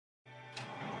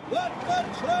Let the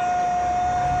truck!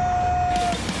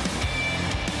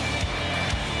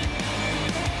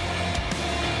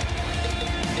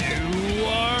 You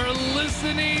are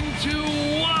listening to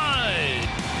What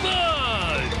the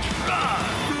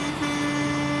Truck.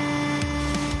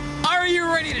 Are you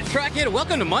ready to truck it?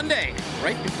 Welcome to Monday,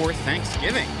 right before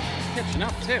Thanksgiving. Catching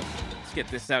up, too. Let's get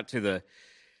this out to the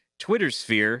Twitter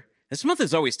sphere. This month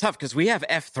is always tough because we have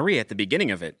F3 at the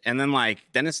beginning of it. And then,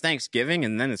 then it's Thanksgiving,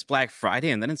 and then it's Black Friday,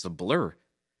 and then it's a blur.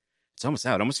 It's almost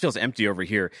out. It almost feels empty over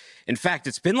here. In fact,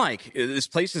 it's been this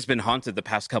place has been haunted the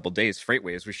past couple days,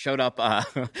 Freightways. We showed up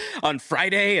on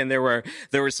Friday, and there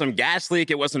was some gas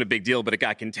leak. It wasn't a big deal, but it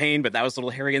got contained, but that was a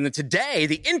little hairy. And then today,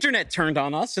 the internet turned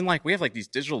on us, and we have these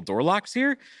digital door locks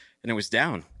here, and it was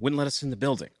down. Wouldn't let us in the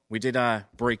building. We did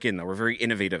break in, though. We're very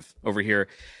innovative over here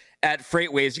at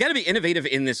Freightways. You got to be innovative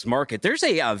in this market. There's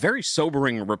a very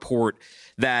sobering report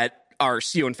that our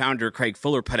CEO and founder, Craig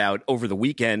Fuller, put out over the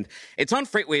weekend. It's on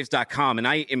freightwaves.com, and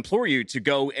I implore you to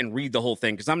go and read the whole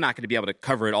thing because I'm not going to be able to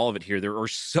cover all of it here. There are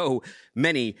so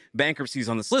many bankruptcies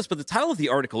on this list, but the title of the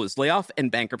article is Layoff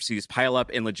and Bankruptcies Pile Up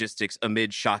in Logistics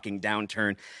Amid Shocking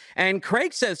Downturn. And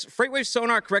Craig says Freightwaves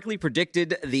Sonar correctly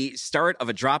predicted the start of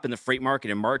a drop in the freight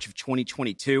market in March of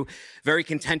 2022. Very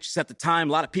contentious at the time.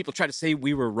 A lot of people try to say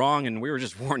we were wrong, and we were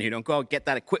just warning you, don't go out and get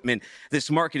that equipment. This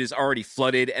market is already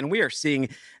flooded, and we are seeing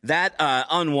that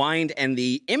unwind and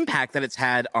the impact that it's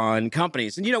had on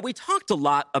companies. And, we talked a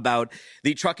lot about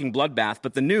the trucking bloodbath,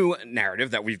 but the new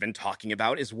narrative that we've been talking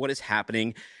about is what is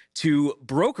happening to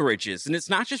brokerages. And it's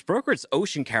not just brokers, it's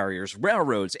ocean carriers,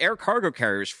 railroads, air cargo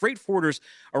carriers, freight forwarders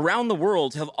around the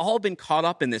world have all been caught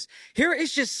up in this. Here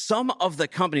is just some of the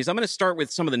companies. I'm going to start with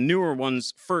some of the newer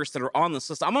ones first that are on this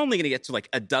list. I'm only going to get to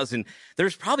a dozen.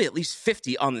 There's probably at least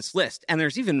 50 on this list. And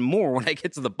there's even more when I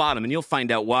get to the bottom, and you'll find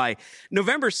out why.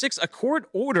 November 6th, a court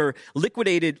order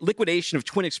liquidation of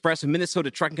Twin Express, a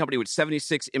Minnesota trucking company with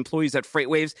 76 employees at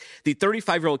Freightwaves. The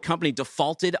 35-year-old company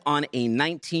defaulted on a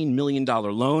 $19 million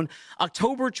loan.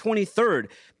 October 23rd,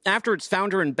 after its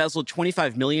founder embezzled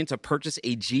 $25 million to purchase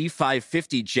a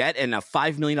G550 jet and a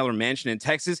 $5 million mansion in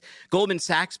Texas, Goldman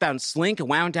Sachs bound Slink,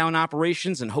 wound down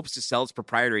operations and hopes to sell its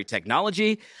proprietary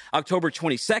technology. October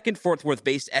 22nd, Fort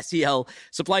Worth-based SEL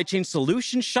Supply Chain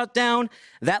Solutions shut down.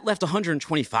 That left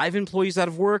 125 employees out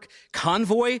of work.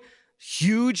 Convoy,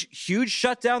 huge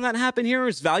shutdown that happened here. It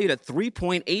was valued at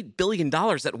 $3.8 billion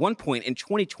at one point in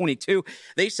 2022.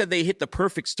 They said they hit the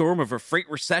perfect storm of a freight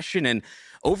recession and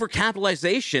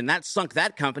overcapitalization. That sunk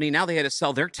that company. Now they had to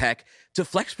sell their tech to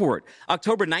Flexport.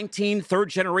 October 19,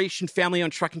 third-generation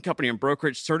family-owned trucking company and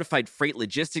brokerage Certified Freight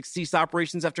Logistics ceased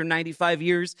operations after 95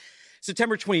 years.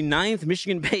 September 29th,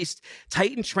 Michigan-based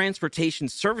Titan Transportation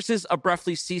Services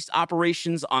abruptly ceased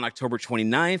operations on October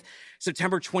 29th.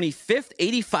 September 25th,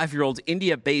 85-year-old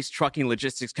India-based trucking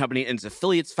logistics company and its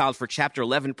affiliates filed for Chapter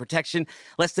 11 protection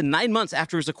less than 9 months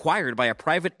after it was acquired by a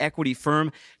private equity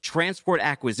firm, Transport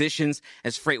Acquisitions,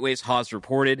 as Freightways Hawes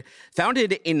reported.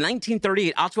 Founded in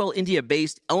 1938, Otwell,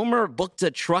 India-based Elmer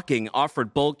Bukta Trucking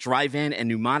offered bulk, dry van, and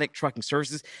pneumatic trucking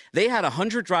services. They had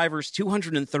 100 drivers,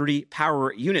 230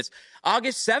 power units.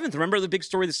 August 7th, remember the big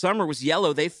story this summer was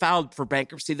Yellow. They filed for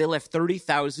bankruptcy. They left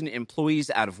 30,000 employees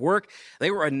out of work.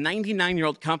 They were a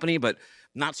 99-year-old company, but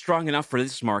not strong enough for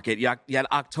this market. You had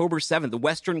October 7th, the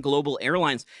Western Global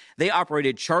Airlines. They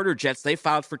operated charter jets. They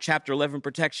filed for Chapter 11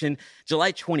 protection.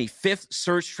 July 25th,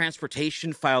 Surge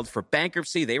Transportation filed for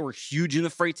bankruptcy. They were huge in the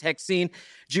freight tech scene.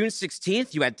 June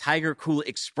 16th, you had Tiger Cool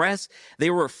Express. They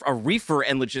were a reefer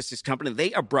and logistics company.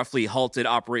 They abruptly halted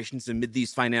operations amid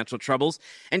these financial troubles.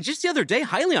 And just the other day,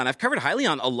 Hyliion. I've covered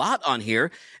Hyliion a lot on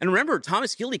here. And remember,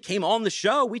 Thomas Healy came on the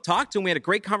show. We talked to him. We had a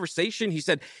great conversation. He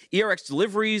said ERX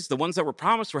deliveries, the ones that were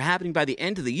promised, were happening by the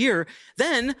end of the year.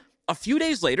 Then a few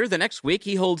days later, the next week,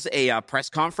 he holds a press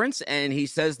conference, and he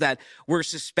says that we're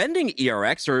suspending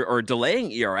ERX or delaying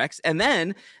ERX, and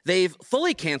then they've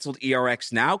fully canceled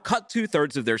ERX now, cut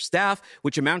 2/3 of their staff,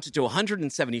 which amounted to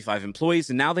 175 employees,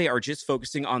 and now they are just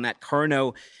focusing on that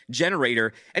Carno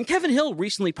generator. And Kevin Hill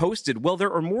recently posted, well,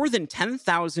 there are more than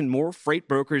 10,000 more freight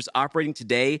brokers operating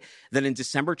today than in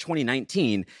December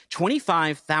 2019.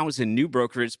 25,000 new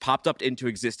brokers popped up into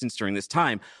existence during this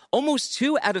time. Almost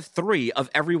 2 out of 3 of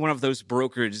every one of those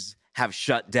brokerages have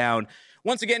shut down.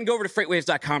 Once again, go over to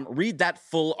freightwaves.com, read that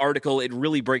full article. It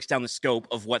really breaks down the scope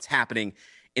of what's happening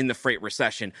in the freight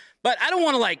recession. But I don't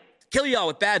want to kill y'all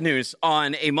with bad news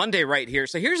on a Monday right here.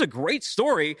 So here's a great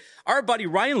story. Our buddy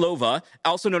Ryan Lova,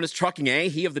 also known as Trucking A,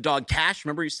 he of the dog Cash.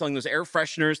 Remember, he's selling those air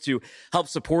fresheners to help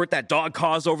support that dog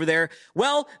cause over there.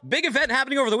 Well, big event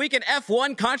happening over the weekend.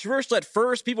 F1, controversial at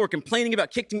first. People were complaining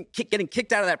about getting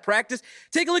kicked out of that practice.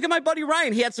 Take a look at my buddy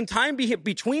Ryan. He had some time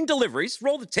between deliveries.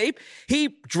 Roll the tape.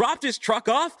 He dropped his truck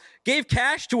off, gave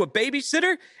cash to a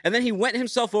babysitter, and then he went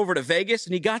himself over to Vegas,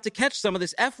 and he got to catch some of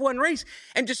this F1 race.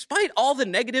 And despite all the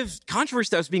negative controversy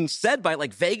that was being said by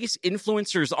like Vegas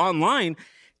influencers online,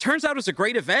 turns out it was a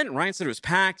great event. Ryan said it was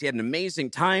packed. He had an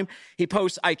amazing time. He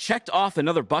posts, I checked off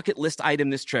another bucket list item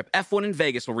this trip. F1 in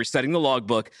Vegas while resetting the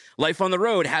logbook. Life on the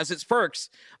road has its perks.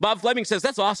 Bob Fleming says,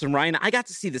 that's awesome, Ryan. I got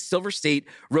to see the Silver State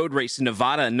road race in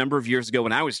Nevada a number of years ago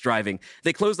when I was driving.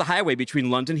 They closed the highway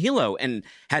between London and Hilo and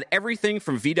had everything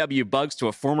from VW Bugs to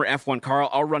a former F1 car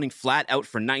all running flat out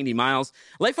for 90 miles.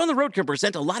 Life on the road can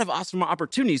present a lot of awesome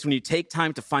opportunities when you take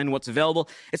time to find what's available.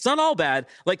 It's not all bad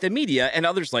like the media and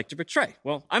others like to portray.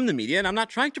 Well, I'm the media, and I'm not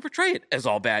trying to portray it as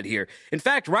all bad here. In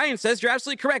fact, Ryan says, you're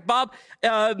absolutely correct, Bob.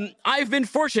 I've been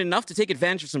fortunate enough to take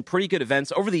advantage of some pretty good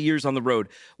events over the years on the road.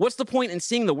 What's the point in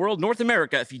seeing the world, North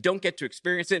America, if you don't get to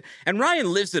experience it? And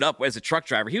Ryan lives it up as a truck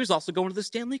driver. He was also going to the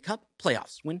Stanley Cup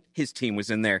playoffs when his team was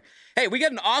in there. Hey, we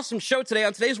got an awesome show today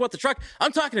on Today's What the Truck.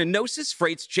 I'm talking to Gnosis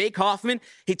Freight's Jake Hoffman.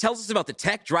 He tells us about the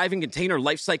tech driving container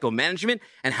lifecycle management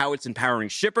and how it's empowering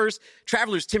shippers.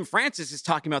 Travelers Tim Francis is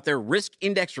talking about their risk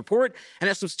index report and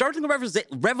has some startling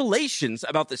revelations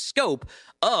about the scope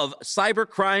of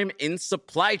cybercrime in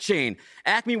supply chain.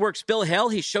 Acme Works Bill Hale,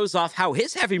 he shows off how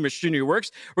his heavy machinery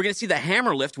works. We're going to see the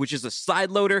hammer lift, which is a side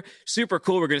loader. Super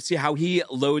cool. We're going to see how he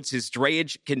loads his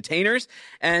drayage containers.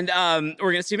 And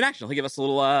we're going to see him in action. He'll give us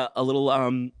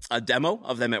a demo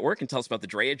of them at work and tell us about the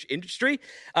drayage industry.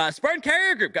 Spartan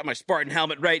Carrier Group, got my Spartan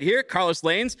helmet right here. Carlos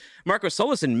Lanes, Marco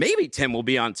Solis, and maybe Tim will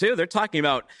be on too. They're talking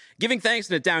about giving thanks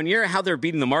in a down year, how they're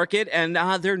beating the market, and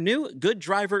their new Good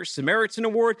Driver Samaritan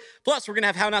Award. Plus, we're going to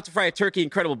have how not to fry a turkey,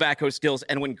 incredible backhoe skills,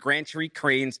 and when gantry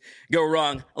cranes go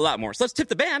wrong, a lot more. So let's tip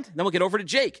the band, then we'll get over to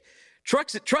Jake.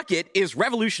 Truckit is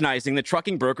revolutionizing the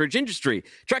trucking brokerage industry.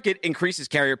 Truckit increases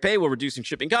carrier pay while reducing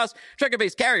shipping costs.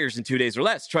 Truckit-based carriers in 2 days or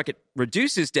less. Truckit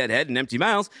reduces deadhead and empty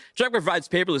miles. Truckit provides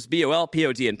paperless BOL,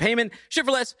 POD, and payment. Ship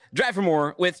for less, drive for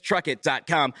more with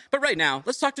Truckit.com. But right now,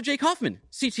 let's talk to Jake Hoffman,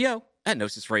 CTO at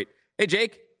Gnosis Freight. Hey,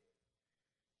 Jake.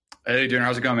 Hey, Darren,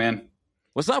 how's it going, man?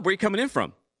 What's up? Where are you coming in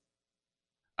from?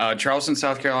 Charleston,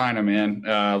 South Carolina, man.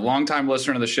 Long-time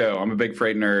listener to the show. I'm a big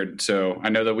freight nerd, so I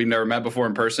know that we've never met before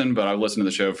in person, but I've listened to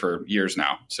the show for years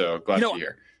now, so glad to be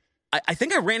here. I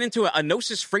think I ran into a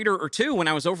Gnosis freighter or two when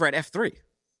I was over at F3.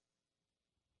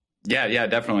 Yeah,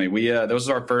 definitely. That was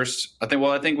our first. I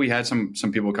think we had some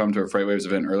people come to a FreightWaves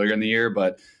event earlier in the year,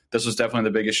 but this was definitely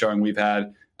the biggest showing we've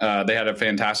had. They had a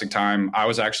fantastic time. I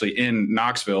was actually in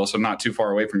Knoxville, so I'm not too far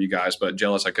away from you guys, but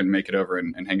jealous I couldn't make it over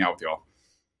and hang out with y'all.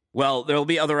 Well, there'll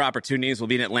be other opportunities. We'll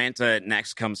be in Atlanta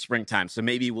next come springtime, so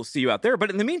maybe we'll see you out there. But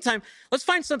in the meantime, let's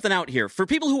find something out here. For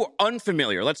people who are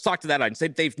unfamiliar, let's talk to that and say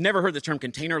they've never heard the term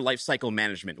container lifecycle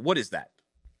management. What is that?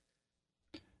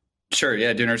 Sure,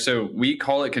 yeah, Dinner. So we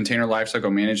call it container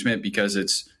lifecycle management because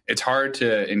it's hard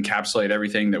to encapsulate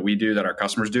everything that we do that our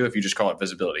customers do if you just call it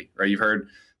visibility, right? You've heard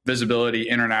visibility,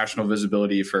 international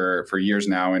visibility for years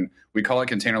now. And we call it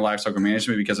container lifecycle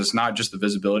management because it's not just the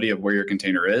visibility of where your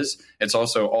container is, it's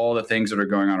also all the things that are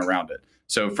going on around it.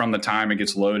 So from the time it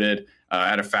gets loaded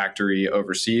at a factory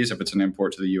overseas, if it's an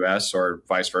import to the US or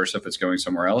vice versa, if it's going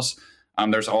somewhere else,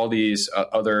 there's all these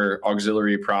other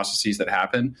auxiliary processes that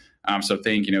happen. So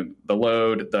think, the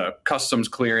load, the customs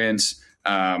clearance,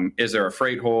 is there a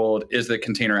freight hold? Is the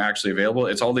container actually available?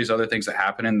 It's all these other things that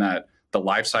happen in the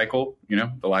life cycle,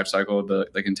 the life cycle of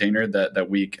the container that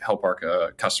we help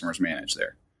our customers manage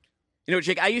there.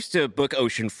 Jake, I used to book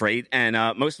ocean freight, and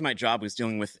most of my job was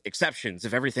dealing with exceptions.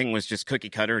 If everything was just cookie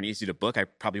cutter and easy to book, I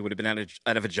probably would have been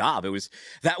out of a job.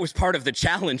 That was part of the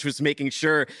challenge, was making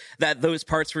sure that those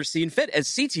parts were seen fit. As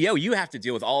CTO, you have to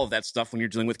deal with all of that stuff when you're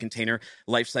dealing with container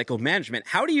lifecycle management.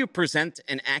 How do you present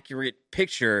an accurate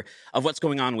picture of what's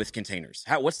going on with containers?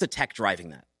 What's the tech driving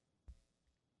that?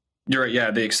 You're right. Yeah,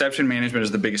 the exception management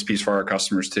is the biggest piece for our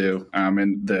customers too.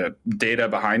 And the data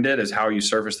behind it is how you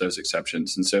surface those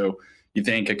exceptions. And so you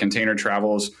think a container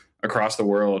travels across the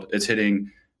world, it's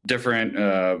hitting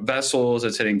different vessels,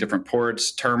 it's hitting different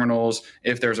ports, terminals.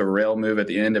 If there's a rail move at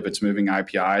the end, if it's moving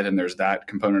IPI, then there's that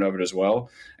component of it as well.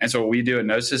 And so what we do at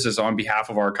Gnosis is on behalf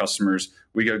of our customers,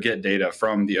 we go get data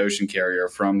from the ocean carrier,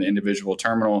 from the individual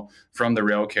terminal, from the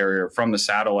rail carrier, from the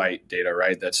satellite data,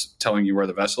 right? That's telling you where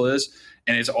the vessel is.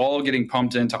 And it's all getting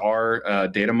pumped into our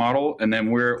data model. And then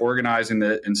we're organizing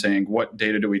it and saying, what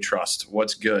data do we trust?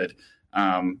 What's good?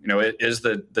 Is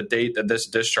the date that this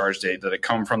discharge date, did it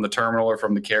come from the terminal or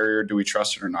from the carrier? Do we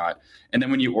trust it or not? And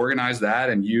then when you organize that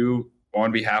and you,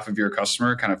 on behalf of your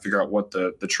customer, kind of figure out what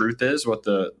the truth is, what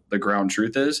the ground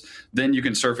truth is, then you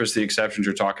can surface the exceptions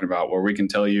you're talking about, where we can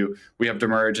tell you we have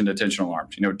demurrage and detention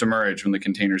alarms. Demurrage when the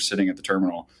container's sitting at the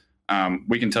terminal.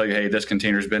 We can tell you, hey, this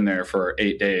container's been there for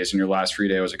 8 days and your last free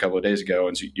day was a couple of days ago,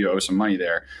 and so you owe some money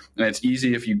there. And it's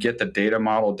easy if you get the data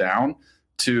model down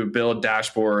to build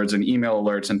dashboards and email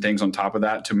alerts and things on top of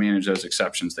that to manage those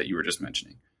exceptions that you were just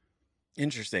mentioning.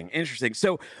 Interesting.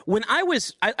 So when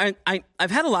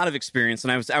I've had a lot of experience,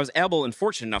 and I was able and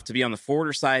fortunate enough to be on the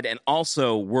forwarder side and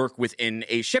also work within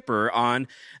a shipper on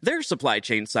their supply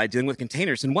chain side dealing with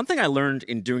containers. And one thing I learned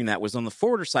in doing that was on the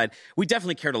forwarder side, we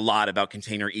definitely cared a lot about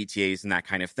container ETAs and that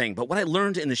kind of thing. But what I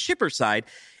learned in the shipper side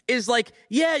is like,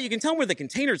 yeah, you can tell them where the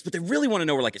containers, but they really want to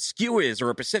know where like a SKU is or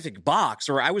a specific box,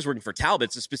 or I was working for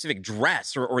Talbot's, a specific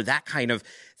dress or that kind of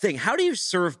thing. How do you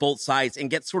serve both sides and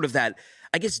get sort of that,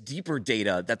 I guess, deeper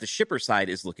data that the shipper side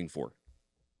is looking for?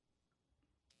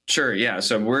 Sure. Yeah.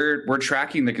 So we're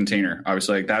tracking the container.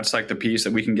 Obviously, like that's like the piece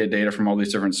that we can get data from all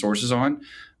these different sources on.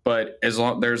 But as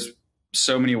long there's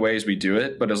so many ways we do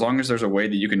it, but as long as there's a way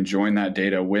that you can join that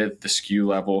data with the SKU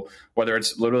level, whether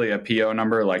it's literally a PO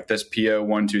number, like this PO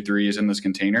 123 is in this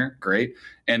container, great.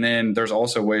 And then there's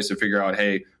also ways to figure out,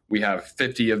 hey, we have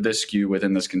 50 of this SKU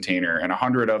within this container and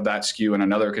 100 of that SKU in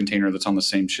another container that's on the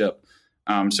same ship.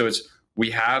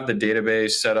 We have the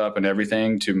database set up and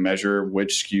everything to measure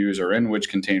which SKUs are in which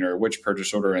container, which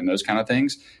purchase order, and those kind of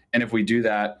things. And if we do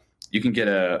that, you can get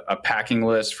a packing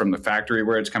list from the factory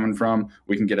where it's coming from.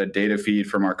 We can get a data feed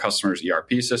from our customer's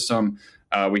ERP system.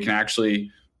 We can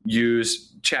actually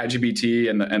use ChatGPT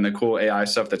and the cool AI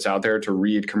stuff that's out there to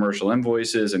read commercial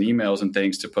invoices and emails and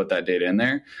things to put that data in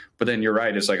there. But then you're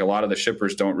right. It's like a lot of the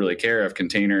shippers don't really care if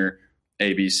container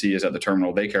ABC is at the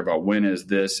terminal. They care about when is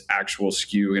this actual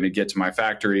SKU going to get to my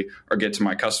factory or get to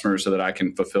my customer so that I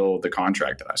can fulfill the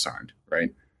contract that I signed, right?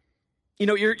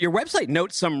 Your website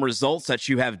notes some results that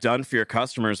you have done for your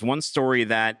customers. One story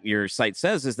that your site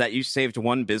says is that you saved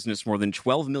one business more than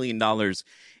 $12 million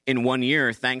in 1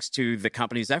 year thanks to the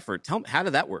company's effort. Tell me, how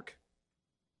did that work?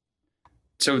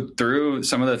 So through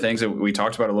some of the things that we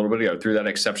talked about a little bit ago, through that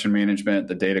exception management,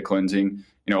 the data cleansing,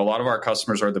 a lot of our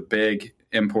customers are the big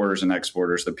importers and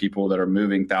exporters, the people that are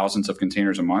moving thousands of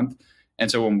containers a month. And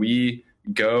so when we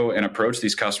go and approach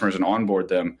these customers and onboard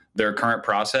them, their current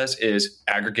process is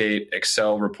aggregate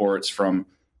Excel reports from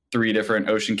 3 different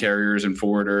ocean carriers and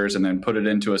forwarders, and then put it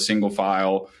into a single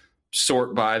file,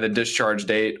 sort by the discharge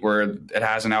date where it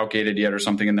hasn't outgated yet or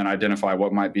something, and then identify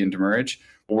what might be in demurrage.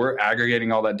 We're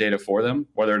aggregating all that data for them,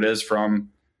 whether it is from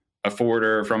a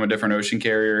forwarder, from a different ocean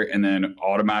carrier, and then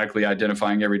automatically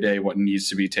identifying every day what needs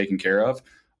to be taken care of.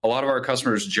 A lot of our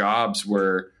customers' jobs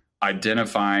were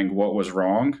identifying what was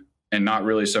wrong and not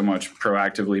really so much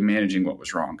proactively managing what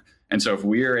was wrong. And so if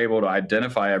we are able to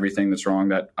identify everything that's wrong,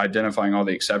 that identifying all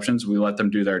the exceptions, we let them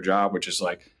do their job, which is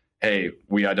like, hey,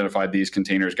 we identified these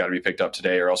containers got to be picked up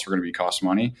today or else we're going to be cost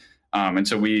money. And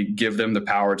so we give them the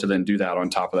power to then do that on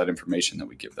top of that information that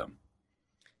we give them.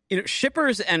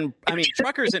 Shippers and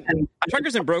truckers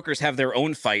and brokers have their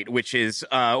own fight, which is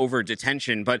over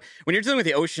detention. But when you're dealing with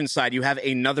the ocean side, you have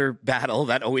another battle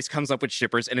that always comes up with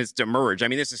shippers, and it's demurrage. I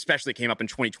mean, this especially came up in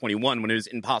 2021 when it was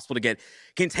impossible to get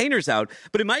containers out.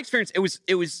 But in my experience, it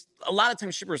was a lot of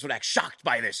times shippers would act shocked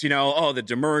by this, the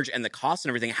demurrage and the cost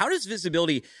and everything. How does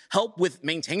visibility help with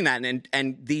maintaining that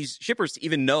and these shippers to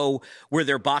even know where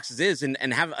their boxes is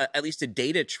and have at least a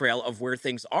data trail of where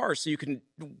things are, so you can,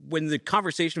 when the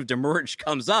conversation of demurrage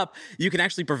comes up, you can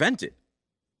actually prevent it?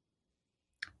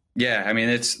 Yeah, I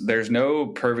mean, there's no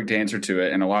perfect answer to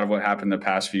it. And a lot of what happened the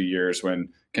past few years when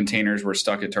containers were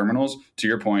stuck at terminals, to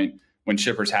your point, when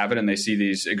shippers have it and they see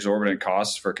these exorbitant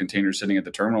costs for containers sitting at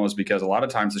the terminal, is because a lot of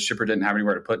times the shipper didn't have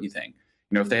anywhere to put anything.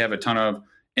 If they have a ton of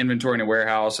inventory in a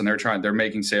warehouse and they're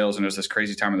making sales and there's this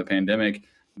crazy time of the pandemic,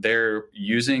 they're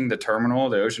using the terminal,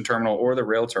 the ocean terminal or the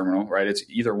rail terminal, right? It's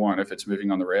either one if it's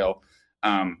moving on the rail.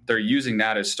 They're using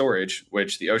that as storage,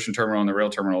 which the ocean terminal and the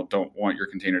rail terminal don't want your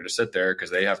container to sit there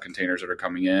because they have containers that are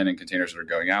coming in and containers that are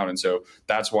going out. And so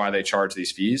that's why they charge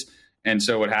these fees. And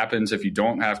so what happens if you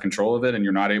don't have control of it and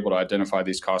you're not able to identify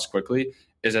these costs quickly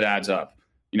is it adds up.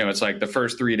 it's like the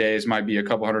first 3 days might be a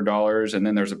couple $100, and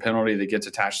then there's a penalty that gets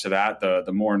attached to that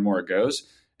the more and more it goes.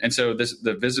 And so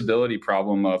the visibility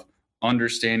problem of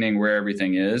understanding where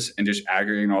everything is and just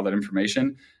aggregating all that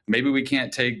information, maybe we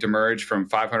can't take demurrage from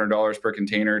 $500 per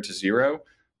container to zero,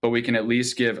 but we can at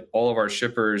least give all of our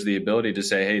shippers the ability to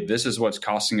say, hey, this is what's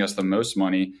costing us the most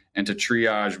money, and to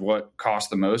triage what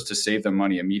costs the most to save them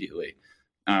money immediately.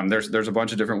 There's a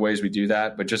bunch of different ways we do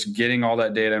that, but just getting all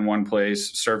that data in one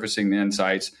place, surfacing the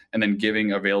insights, and then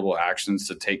giving available actions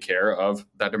to take care of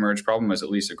that demurrage problem is at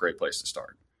least a great place to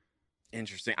start.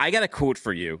 Interesting. I got a quote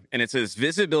for you, and it says,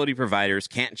 visibility providers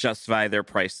can't justify their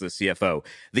price to the CFO.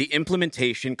 The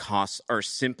implementation costs are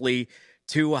simply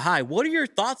too high. What are your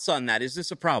thoughts on that? Is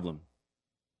this a problem?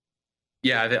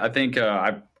 Yeah, I think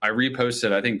I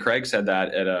reposted. I think Craig said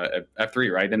that at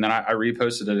F3, right? And then I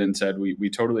reposted it and said we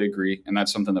totally agree, and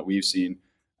that's something that we've seen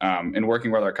in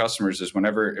working with our customers. Is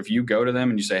if you go to them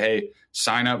and you say, hey,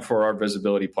 sign up for our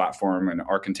visibility platform and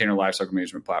our container lifecycle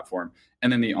management platform,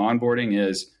 and then the onboarding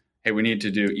is, hey, we need to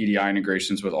do EDI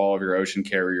integrations with all of your ocean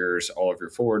carriers, all of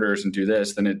your forwarders, and do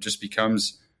this, then it just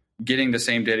becomes getting the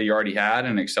same data you already had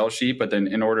in an Excel sheet. But then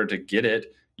in order to get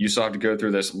it, you still have to go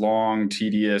through this long,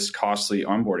 tedious, costly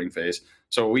onboarding phase.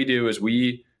 So what we do is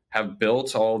we have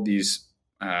built all these,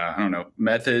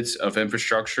 methods of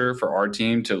infrastructure for our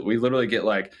team we literally get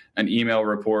like an email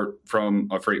report from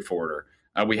a freight forwarder.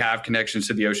 We have connections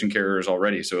to the ocean carriers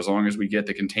already. So as long as we get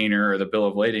the container or the bill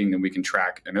of lading, then we can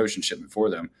track an ocean shipment for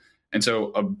them. And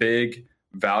so a big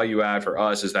value add for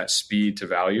us is that speed to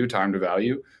value, time to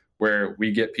value, where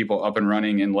we get people up and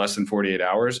running in less than 48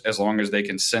 hours, as long as they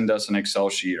can send us an Excel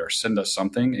sheet or send us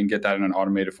something and get that in an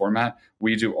automated format.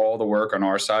 We do all the work on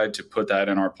our side to put that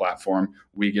in our platform.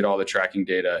 We get all the tracking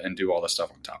data and do all the stuff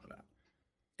on top of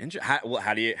that.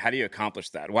 How do you accomplish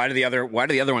that? Why do the other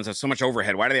ones have so much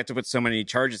overhead? Why do they have to put so many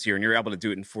charges here and you're able to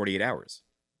do it in 48 hours?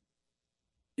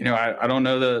 I don't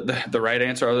know the right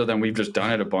answer, other than we've just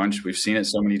done it a bunch. We've seen it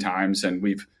so many times, and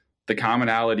the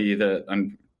commonality,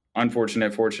 the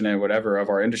unfortunate, fortunate, whatever of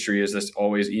our industry is this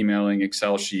always emailing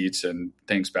Excel sheets and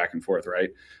things back and forth, right?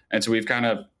 And so we've kind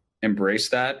of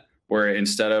embraced that, where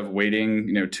instead of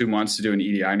waiting 2 months to do an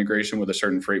EDI integration with a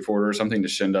certain freight forwarder or something to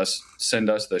send us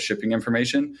the shipping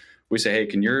information, we say, hey,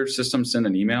 can your system send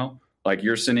an email? Like,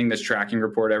 you're sending this tracking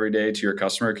report every day to your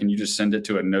customer. Can you just send it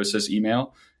to a Gnosis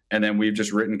email? And then we've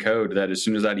just written code that as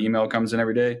soon as that email comes in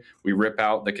every day, we rip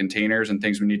out the containers and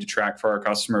things we need to track for our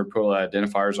customer, put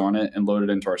identifiers on it, and load it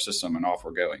into our system, and off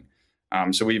we're going.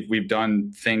 So we've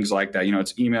done things like that.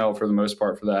 It's email for the most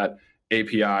part for that.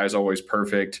 API is always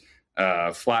perfect.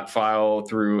 Flat file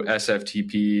through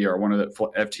SFTP or one of the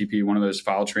FTP, one of those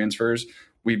file transfers.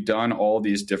 We've done all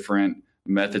these different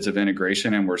methods of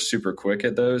integration, and we're super quick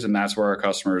at those. And that's where our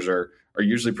customers are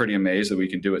usually pretty amazed that we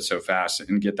can do it so fast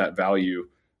and get that value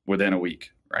within a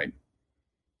week, right?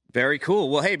 Very cool.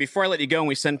 Well, hey, before I let you go and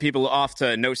we send people off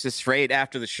to Gnosis Freight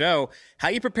after the show, how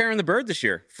are you preparing the bird this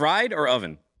year? Fried or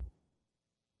oven?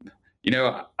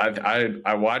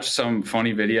 I watched some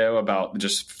funny video about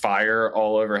just fire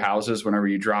all over houses whenever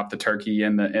you drop the turkey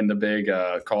in the big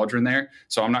cauldron there.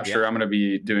 So I'm not sure I'm going to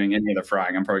be doing any of the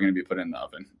frying. I'm probably going to be put in the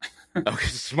oven. Okay,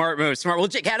 smart move. Well,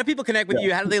 Jake, how do people connect with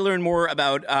you? How do they learn more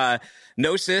about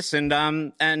Gnosis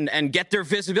and get their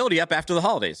visibility up after the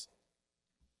holidays?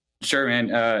 Sure,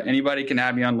 man. Anybody can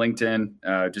add me on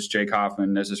LinkedIn. Just Jake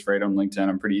Hoffman, Gnosis Freight on LinkedIn.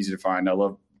 I'm pretty easy to find. I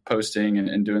love posting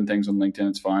and doing things on LinkedIn.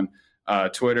 It's fun.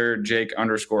 Twitter,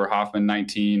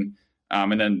 Jake_Hoffman19,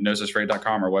 and then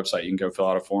gnosisfreight.com, our website. You can go fill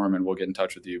out a form and we'll get in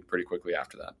touch with you pretty quickly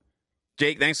after that.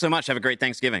 Jake, thanks so much. Have a great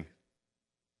Thanksgiving.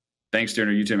 Thanks,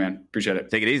 Dooner. You too, man. Appreciate it.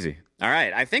 Take it easy. All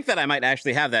right. I think that I might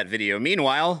actually have that video.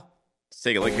 Meanwhile, let's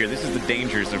take a look here. This is the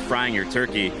dangers of frying your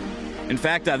turkey. In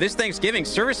fact, this Thanksgiving,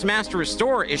 Service Master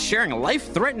Restore is sharing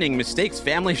life-threatening mistakes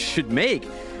families should not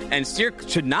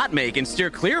make and steer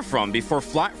clear from before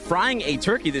frying a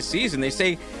turkey this season. They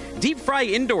say deep fry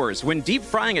indoors. When deep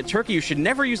frying a turkey, you should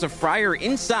never use a fryer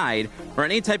inside or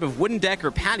on any type of wooden deck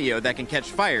or patio that can catch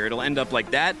fire. It'll end up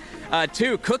like that.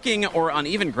 2, cooking or on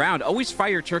even ground. Always fry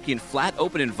your turkey in flat,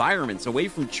 open environments, away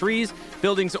from trees,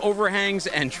 buildings, overhangs,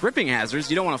 and tripping hazards.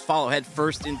 You don't want to follow head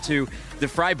first into the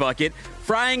fry bucket.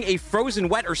 Frying a frozen,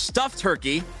 wet, or stuffed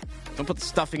turkey. Don't put the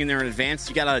stuffing in there in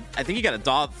advance. I think you gotta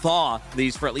thaw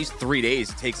these for at least 3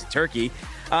 days. It takes a turkey.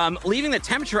 Leaving the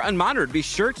temperature unmonitored. Be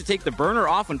sure to take the burner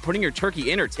off when putting your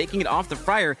turkey in or taking it off the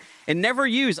fryer, and never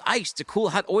use ice to cool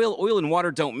hot oil. Oil and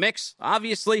water don't mix.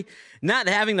 Obviously, not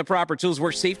having the proper tools.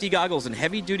 Wear safety goggles and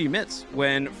heavy-duty mitts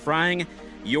when frying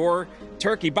your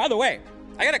turkey. By the way,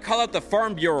 I gotta call out the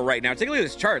Farm Bureau right now. Take a look at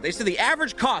this chart. They said the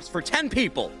average cost for 10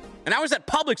 people, and I was at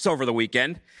Publix over the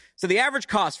weekend, So the average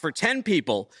cost for 10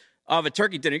 people of a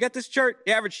turkey dinner, you got this chart?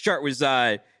 The average chart was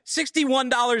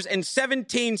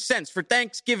 $61.17 for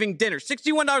Thanksgiving dinner.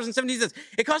 $61.17.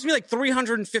 It cost me like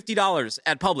 $350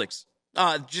 at Publix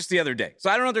just the other day.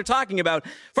 So I don't know what they're talking about.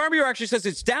 Farm Bureau actually says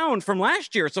it's down from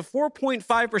last year. It's a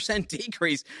 4.5%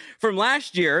 decrease from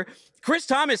last year. Chris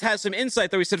Thomas has some insight,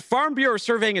 though. He said Farm Bureau is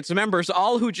surveying its members,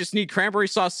 all who just need cranberry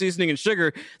sauce, seasoning, and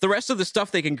sugar. The rest of the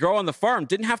stuff they can grow on the farm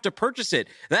didn't have to purchase it.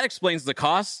 That explains the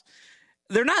costs.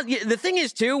 They're not. The thing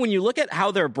is, too, when you look at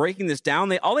how they're breaking this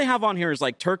down, all they have on here is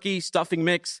like turkey, stuffing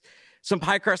mix, some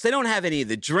pie crust. They don't have any of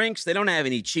the drinks. They don't have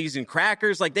any cheese and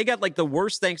crackers. Like, they got like the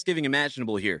worst Thanksgiving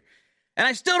imaginable here. And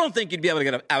I still don't think you'd be able to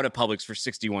get out of Publix for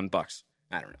 $61.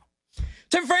 I don't know.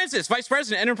 Tim Francis, Vice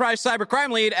President, Enterprise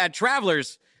Cybercrime Lead at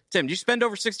Travelers. Tim, do you spend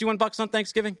over $61 on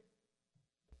Thanksgiving?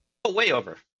 Oh, way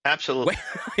over. Absolutely.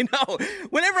 I know.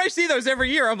 Whenever I see those every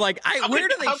year, I'm like, where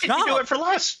do they shop? How can you do it for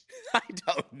less? I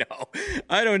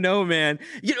don't know, man.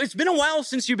 You know, it's been a while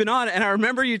since you've been on, and I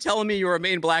remember you telling me you were a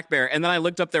Maine Black Bear, and then I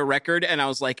looked up their record, and I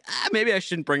was like, maybe I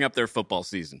shouldn't bring up their football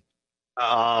season.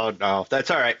 Oh, no,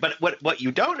 that's all right. But what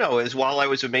you don't know is while I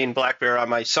was a Maine Black Bear on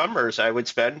my summers, I would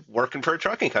spend working for a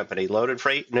trucking company, loading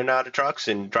freight in and out of trucks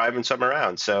and driving some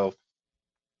around. So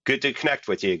good to connect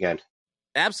with you again.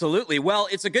 Absolutely. Well,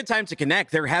 it's a good time to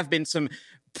connect. There have been some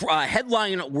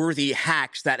headline-worthy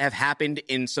hacks that have happened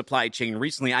in supply chain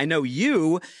recently. I know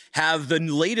you have the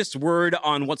latest word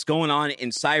on what's going on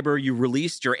in cyber. You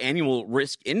released your annual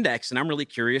risk index, and I'm really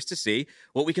curious to see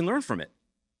what we can learn from it.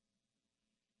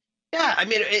 Yeah, I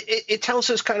mean, it tells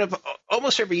us kind of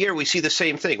almost every year we see the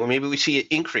same thing. Or maybe we see it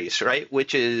increase, right?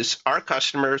 Which is our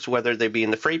customers, whether they be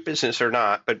in the freight business or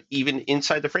not, but even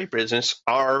inside the freight business,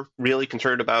 are really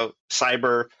concerned about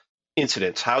cyber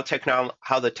incidents, how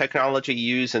the technology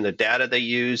used and the data they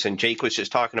use. And Jake was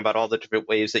just talking about all the different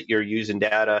ways that you're using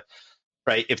data,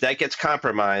 right? If that gets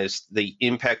compromised, the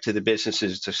impact to the business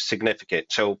is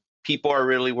significant. So people are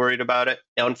really worried about it.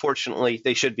 Unfortunately,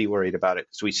 they should be worried about it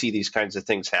because we see these kinds of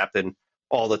things happen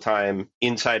all the time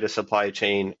inside a supply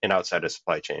chain and outside a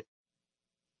supply chain.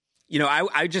 You know,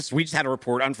 we just had a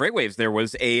report on FreightWaves. There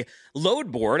was a load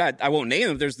board. I won't name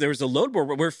them. There was a load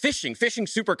board where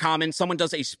phishing's super common. Someone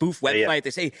does a spoof website. Yeah. They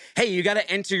say, hey, you got to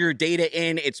enter your data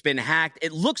in. It's been hacked.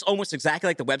 It looks almost exactly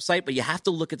like the website, but you have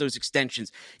to look at those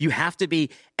extensions. You have to be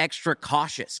extra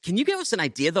cautious. Can you give us an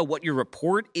idea, though, what your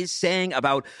report is saying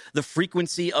about the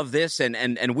frequency of this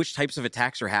and which types of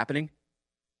attacks are happening?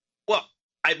 Well,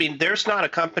 I mean, there's not a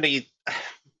company...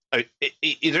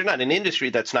 They're not an industry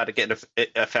that's not getting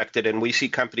affected, and we see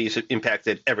companies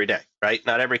impacted every day, right?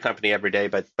 Not every company every day,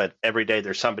 but every day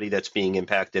there's somebody that's being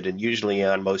impacted, and usually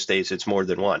on most days it's more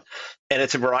than one. And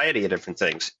it's a variety of different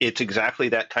things. It's exactly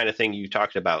that kind of thing you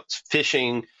talked about: it's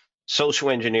phishing,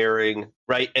 social engineering,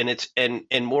 right? And it's and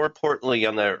more importantly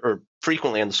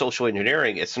frequently on the social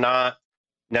engineering, it's not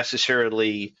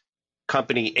necessarily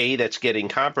company A that's getting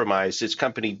compromised, it's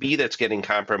company B that's getting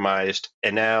compromised,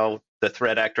 and now the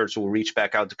threat actors will reach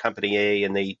back out to company A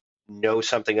and they know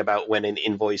something about when an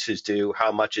invoice is due,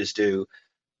 how much is due.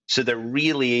 So they're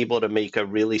really able to make a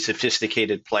really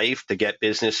sophisticated play to get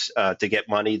business, to get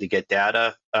money, to get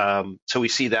data. So we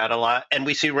see that a lot. And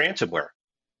we see ransomware.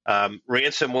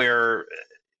 Ransomware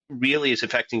really is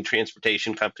affecting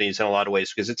transportation companies in a lot of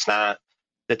ways because it's not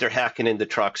that they're hacking into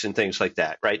trucks and things like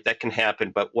that, right? That can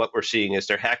happen. But what we're seeing is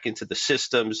they're hacking into the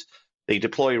systems. They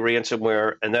deploy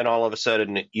ransomware, and then all of a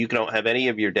sudden, you don't have any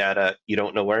of your data. You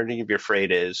don't know where any of your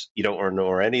freight is. You don't know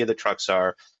where any of the trucks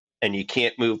are, and you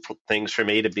can't move things from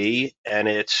A to B. And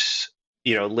it's,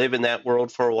 live in that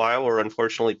world for a while or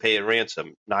unfortunately pay a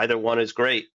ransom. Neither one is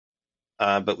great,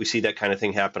 but we see that kind of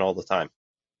thing happen all the time.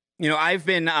 You know, I've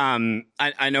been,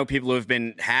 I know people who have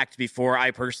been hacked before.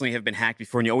 I personally have been hacked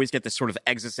before, and you always get this sort of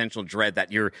existential dread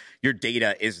that your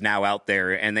data is now out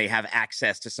there and they have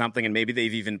access to something, and maybe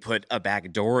they've even put a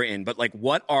back door in. But like,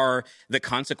 what are the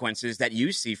consequences that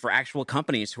you see for actual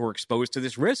companies who are exposed to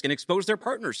this risk and expose their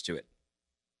partners to it?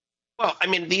 Well, I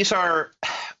mean, these are,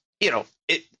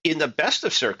 in the best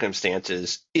of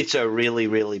circumstances, it's a really,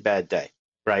 really bad day.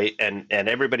 Right. And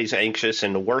everybody's anxious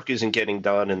and the work isn't getting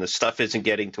done and the stuff isn't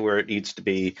getting to where it needs to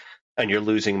be and you're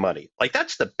losing money. Like,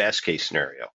 that's the best case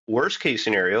scenario. Worst case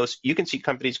scenarios, you can see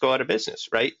companies go out of business.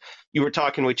 Right. You were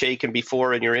talking with Jake and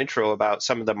before in your intro about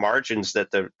some of the margins that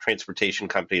the transportation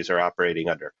companies are operating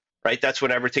under. Right. That's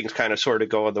when everything's kind of sort of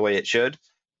going the way it should.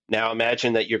 Now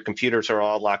imagine that your computers are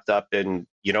all locked up and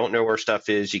you don't know where stuff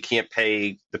is. You can't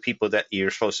pay the people that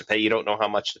you're supposed to pay. You don't know how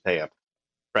much to pay them.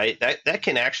 Right, that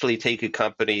can actually take a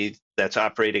company that's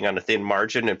operating on a thin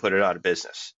margin and put it out of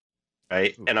business.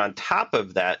 Right, and on top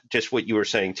of that, just what you were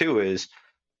saying too is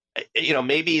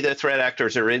maybe the threat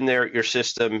actors are in there, your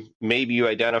system, maybe you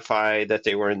identify that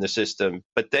they were in the system,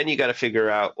 but then you got to figure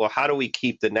out, well, how do we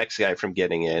keep the next guy from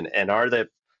getting in? And are the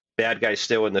bad guys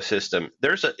still in the system?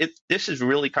 This is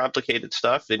really complicated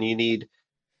stuff, and you need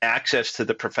access to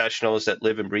the professionals that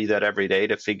live and breathe that every day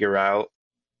to figure out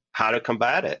how to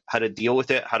combat it, how to deal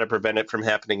with it, how to prevent it from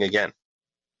happening again.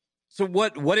 So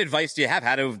what advice do you have?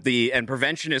 And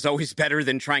prevention is always better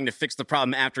than trying to fix the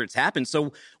problem after it's happened.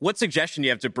 So what suggestion do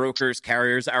you have to brokers,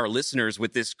 carriers, our listeners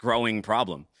with this growing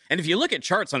problem? And if you look at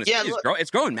charts on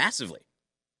it's growing massively.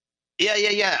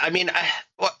 Yeah. I mean,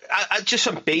 just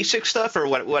some basic stuff, or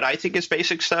what I think is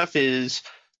basic stuff is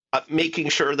making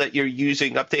sure that you're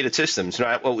using updated systems,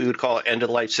 not what we would call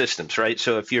end-of-life systems, right?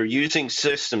 So if you're using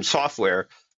system software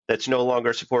that's no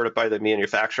longer supported by the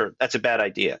manufacturer, that's a bad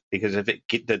idea, because if it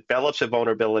develops a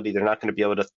vulnerability, they're not going to be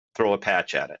able to throw a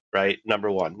patch at it, right?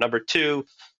 Number one. Number two,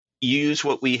 use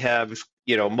what we have,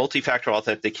 multi-factor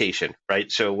authentication,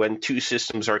 right? So when two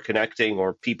systems are connecting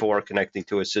or people are connecting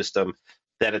to a system,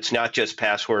 that it's not just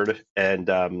password and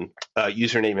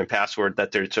username and password,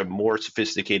 that there's a more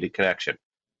sophisticated connection.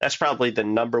 That's probably the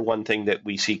number one thing that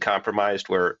we see compromised,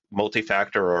 where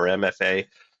multi-factor or MFA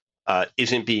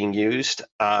isn't being used.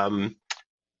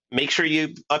 Make sure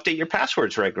you update your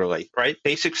passwords regularly, right?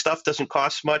 Basic stuff doesn't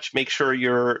cost much. Make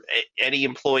sure any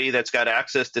employee that's got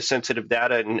access to sensitive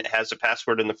data and has a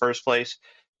password in the first place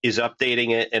is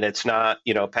updating it, and it's not,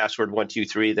 password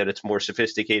 123, that it's more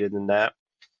sophisticated than that.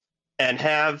 And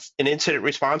have an incident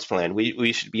response plan.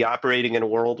 We should be operating in a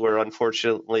world where,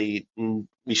 unfortunately,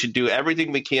 we should do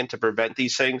everything we can to prevent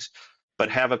these things,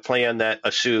 but have a plan that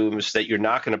assumes that you're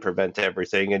not going to prevent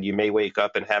everything, and you may wake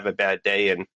up and have a bad day.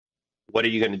 And what are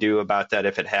you going to do about that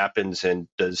if it happens? And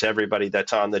does everybody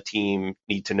that's on the team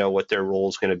need to know what their role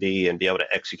is going to be and be able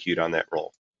to execute on that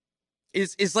role?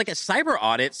 Is like a cyber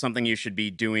audit something you should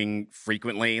be doing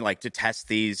frequently, like to test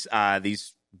these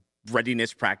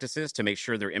readiness practices to make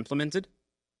sure they're implemented?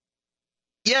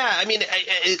 Yeah, I mean,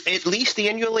 at least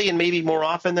annually, and maybe more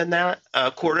often than that,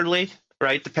 quarterly,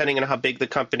 right? Depending on how big the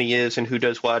company is and who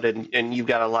does what. And you've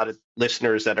got a lot of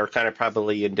listeners that are kind of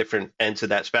probably in different ends of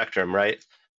that spectrum, right?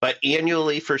 But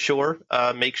annually, for sure,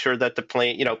 make sure that the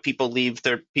plan, people leave,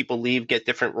 get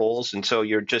different roles. And so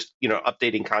you're just,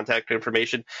 updating contact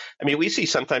information. I mean, we see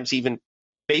sometimes even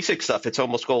basic stuff, it's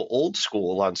almost go old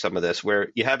school on some of this, where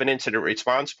you have an incident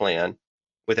response plan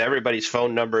with everybody's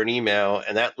phone number and email,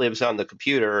 and that lives on the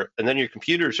computer, and then your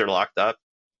computers are locked up,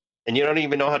 and you don't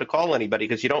even know how to call anybody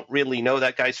because you don't really know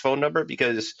that guy's phone number,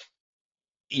 because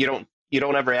you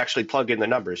don't ever actually plug in the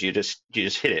numbers. You just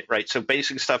hit it, right? So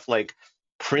basic stuff like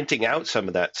printing out some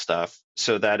of that stuff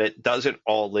so that it doesn't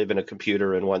all live in a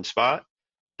computer in one spot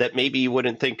that maybe you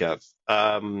wouldn't think of.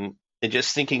 And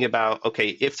just thinking about, okay,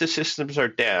 if the systems are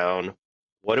down,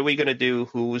 what are we going to do?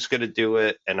 Who's going to do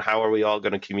it? And how are we all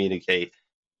going to communicate?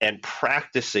 And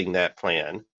practicing that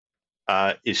plan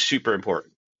is super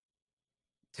important.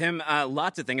 Tim,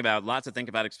 lots to think about,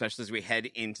 especially as we head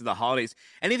into the holidays.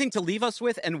 Anything to leave us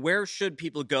with, and where should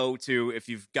people go to if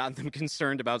you've gotten them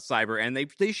concerned about cyber? And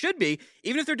they should be,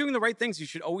 even if they're doing the right things, you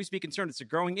should always be concerned. It's a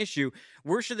growing issue.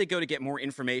 Where should they go to get more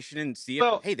information and see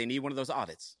if, hey, they need one of those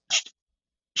audits?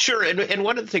 Sure, and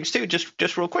one of the things too,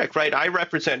 just real quick, right? I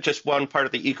represent just one part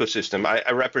of the ecosystem.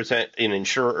 I represent an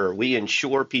insurer. We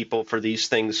insure people for these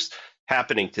things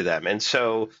happening to them, and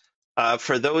so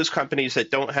for those companies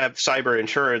that don't have cyber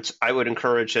insurance, I would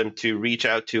encourage them to reach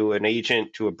out to an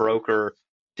agent, to a broker,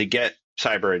 to get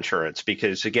cyber insurance,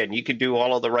 because again, you can do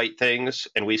all of the right things,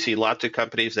 and we see lots of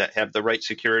companies that have the right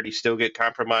security still get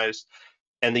compromised,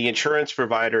 and the insurance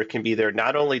provider can be there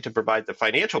not only to provide the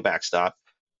financial backstop,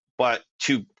 but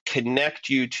to connect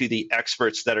you to the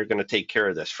experts that are going to take care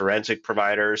of this, forensic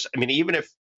providers. I mean, even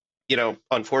if,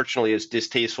 unfortunately, as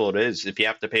distasteful it is, if you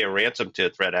have to pay a ransom to a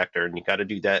threat actor and you got to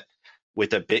do that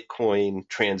with a Bitcoin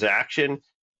transaction,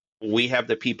 we have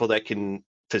the people that can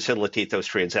facilitate those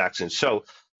transactions. So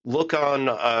look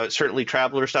on certainly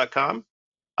travelers.com,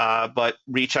 but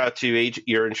reach out to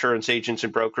your insurance agents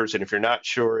and brokers. And if you're not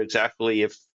sure exactly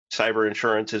if cyber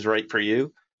insurance is right for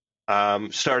you,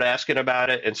 start asking about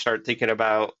it and start thinking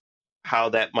about how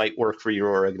that might work for your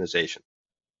organization.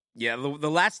 Yeah, the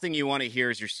last thing you want to hear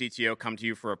is your CTO come to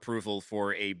you for approval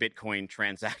for a Bitcoin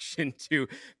transaction to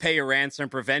pay a ransom.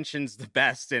 Prevention's the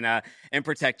best, and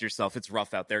protect yourself. It's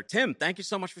rough out there. Tim, thank you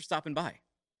so much for stopping by.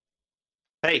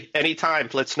 Hey, anytime.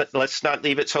 Let's not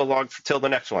leave it so long till the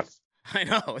next one. I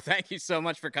know. Thank you so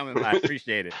much for coming by.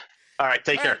 Appreciate it. All right,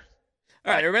 take care.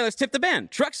 All right, everybody, let's tip the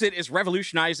band. Truxit is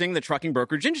revolutionizing the trucking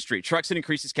brokerage industry. Truxit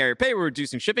increases carrier pay while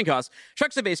reducing shipping costs.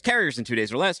 Truxit-based carriers in 2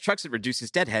 days or less. Truxit reduces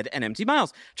deadhead and empty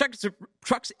miles.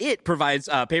 Truxit provides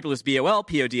paperless BOL,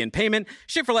 POD, and payment.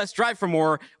 Ship for less, drive for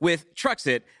more with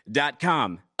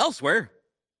Truxit.com. Elsewhere.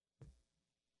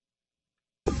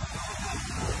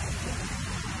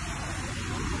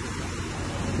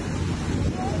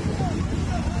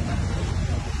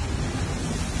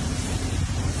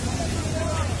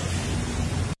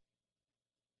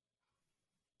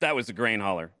 That was a grain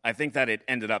hauler. I think that it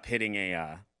ended up hitting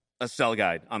a cell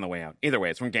guide on the way out. Either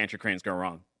way, it's when gantry cranes go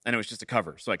wrong. And it was just a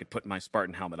cover so I could put my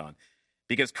Spartan helmet on.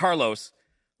 Because Carlos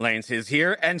Lanes is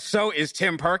here, and so is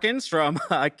Tim Perkins from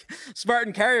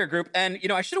Spartan Carrier Group. And, you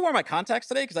know, I should have worn my contacts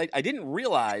today because I didn't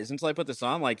realize until I put this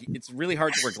on, like, it's really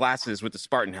hard to wear glasses with the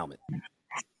Spartan helmet.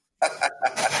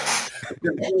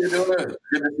 Good to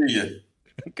see you.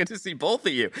 Good to see both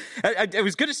of you. It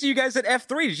was good to see you guys at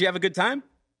F3. Did you have a good time?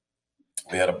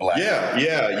 We had a blast.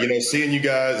 Yeah. You know, seeing you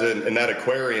guys in that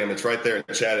aquarium, it's right there in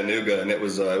Chattanooga, and it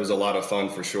was a lot of fun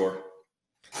for sure.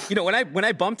 You know, when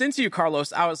I bumped into you,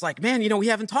 Carlos, I was like, man, you know, we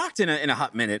haven't talked in a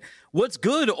hot minute. What's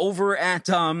good over at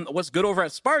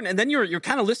Spartan? And then you're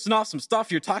kind of listing off some stuff.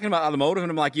 You're talking about automotive,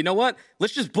 and I'm like, you know what?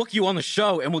 Let's just book you on the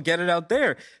show, and we'll get it out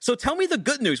there. So tell me the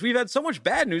good news. We've had so much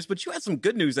bad news, but you had some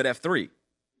good news at F3.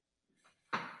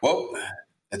 Well,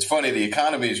 it's funny. The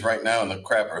economy is right now in the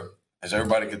crapper. As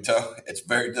everybody can tell, it's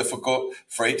very difficult.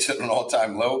 Freight's at an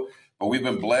all-time low, but we've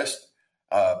been blessed.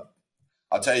 I'll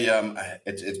tell you,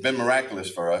 it's been miraculous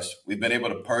for us. We've been able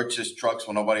to purchase trucks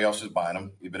when nobody else is buying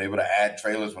them. We've been able to add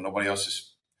trailers when nobody else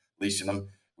is leasing them.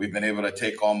 We've been able to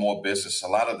take on more business. A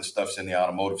lot of the stuff's in the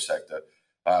automotive sector.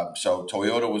 So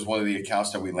Toyota was one of the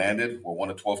accounts that we landed. We're one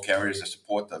of 12 carriers that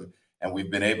support them, and we've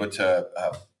been able to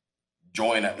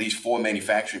join at least 4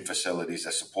 manufacturing facilities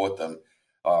that support them.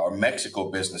 Our Mexico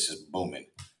business is booming.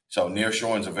 So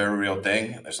nearshoring is a very real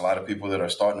thing. There's a lot of people that are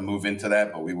starting to move into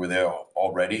that, but we were there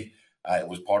already. It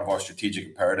was part of our strategic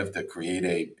imperative to create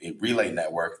a relay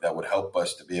network that would help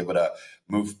us to be able to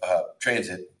move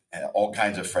transit and all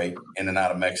kinds of freight in and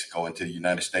out of Mexico into the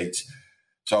United States.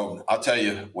 So I'll tell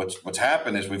you what's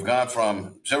happened is we've gone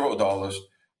from $0 to almost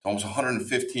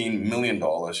 $115 million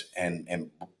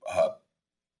in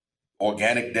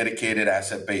organic, dedicated,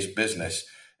 asset-based business.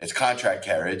 It's contract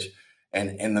carriage.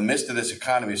 And in the midst of this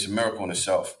economy, it's a miracle in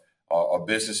itself. Our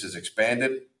business has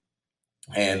expanded,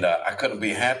 and I couldn't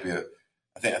be happier.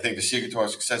 I think the secret to our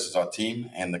success is our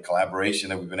team and the collaboration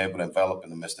that we've been able to develop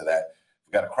in the midst of that.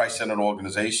 We've got a Christ-centered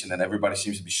organization, and everybody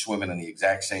seems to be swimming in the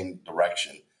exact same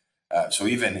direction. So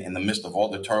even in the midst of all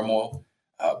the turmoil,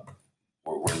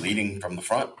 we're leading from the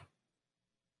front.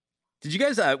 Did you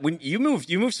guys, when you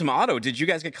moved some auto, did you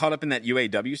guys get caught up in that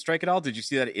UAW strike at all? Did you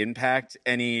see that impact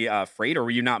any freight, or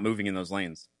were you not moving in those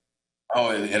lanes?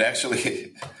 Oh, it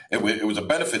actually, it was a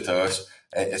benefit to us.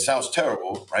 It sounds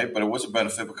terrible, right? But it was a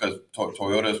benefit because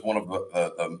Toyota is one of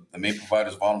the main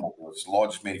providers of automobiles. It's the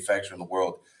largest manufacturer in the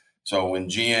world. So when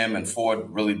GM and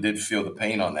Ford really did feel the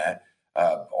pain on that,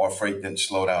 our freight didn't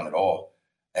slow down at all.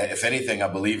 If anything, I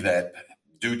believe that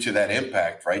due to that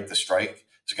impact, right, the strike,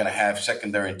 it's going to have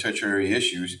secondary and tertiary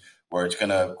issues where it's going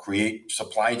to create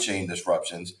supply chain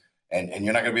disruptions, and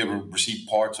you're not going to be able to receive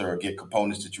parts or get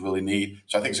components that you really need.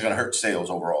 So I think it's going to hurt sales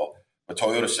overall. But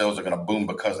Toyota sales are going to boom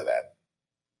because of that.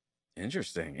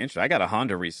 Interesting. I got a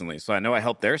Honda recently, so I know I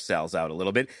helped their sales out a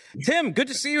little bit. Tim, good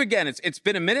to see you again. It's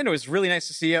been a minute. It was really nice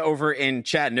to see you over in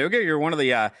Chattanooga. You're one of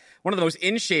the most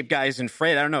in shape guys in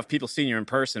freight. I don't know if people seen you in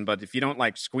person, but if you don't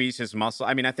like squeeze his muscle,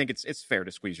 I mean, I think it's fair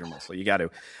to squeeze your muscle. You got to.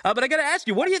 But I got to ask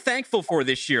you, what are you thankful for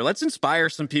this year? Let's inspire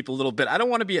some people a little bit. I don't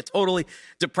want to be a totally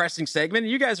depressing segment.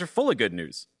 You guys are full of good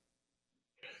news.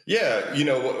 Yeah, you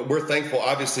know, we're thankful,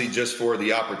 obviously, just for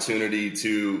the opportunity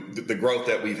to the growth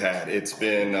that we've had. It's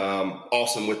been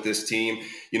awesome with this team.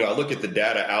 You know, I look at the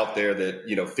data out there that,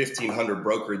 1,500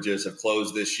 brokerages have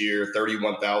closed this year,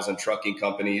 31,000 trucking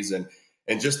companies, and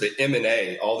just the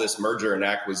M&A, all this merger and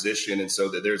acquisition. And so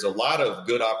that there's a lot of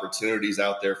good opportunities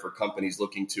out there for companies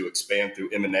looking to expand through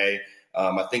M&A.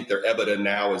 I think their EBITDA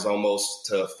now is almost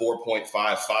to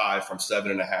 4.55 from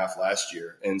 7.5 last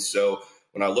year. And so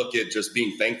when I look at just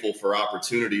being thankful for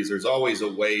opportunities, there's always a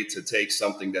way to take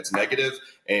something that's negative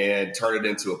and turn it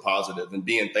into a positive. And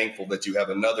being thankful that you have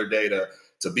another day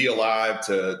to be alive,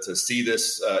 to see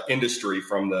this industry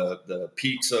from the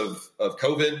peaks of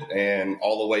COVID and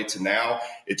all the way to now,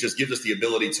 it just gives us the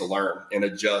ability to learn and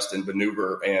adjust and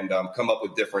maneuver and come up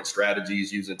with different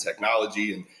strategies using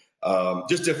technology. And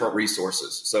just different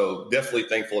resources. So definitely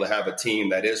thankful to have a team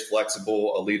that is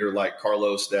flexible, a leader like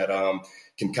Carlos that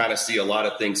can kind of see a lot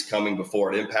of things coming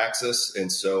before it impacts us.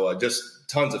 And so just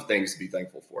tons of things to be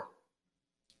thankful for.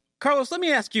 Carlos, let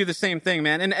me ask you the same thing,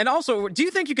 man. And also, do you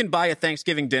think you can buy a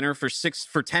Thanksgiving dinner for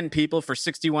 10 people for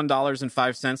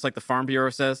 $61.05, like the Farm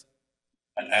Bureau says?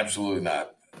 Absolutely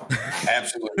not.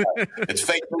 Absolutely not. It's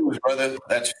fake news, brother.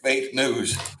 That's fake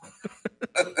news.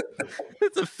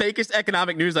 It's the fakest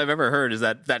economic news I've ever heard, is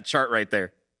that chart right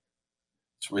there.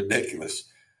 It's ridiculous.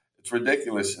 It's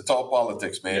ridiculous. It's all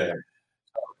politics, man. Yeah.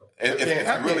 If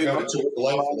I really look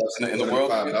in the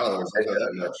world at a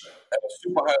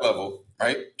super high level,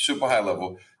 right? Super high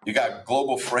level, you got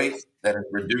global freight that has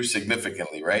reduced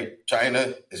significantly, right?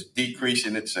 China is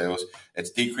decreasing its sales. It's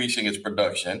decreasing its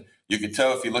production. You can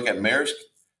tell if you look at Maersk.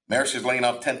 Maersk is laying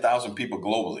off 10,000 people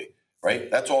globally, right?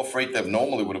 That's all freight that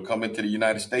normally would have come into the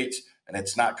United States, and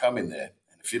it's not coming there.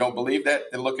 And if you don't believe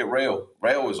that, then look at rail.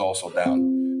 Rail is also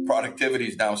down. Productivity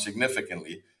is down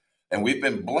significantly. And we've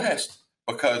been blessed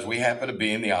because we happen to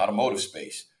be in the automotive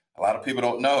space. A lot of people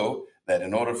don't know that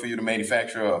in order for you to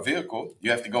manufacture a vehicle,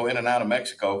 you have to go in and out of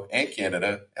Mexico and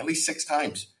Canada at least 6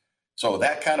 times. So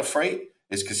that kind of freight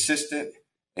is consistent.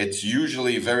 It's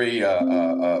usually very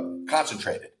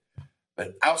concentrated.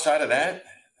 But outside of that,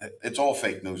 it's all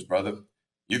fake news, brother.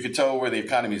 You can tell where the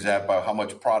economy is at by how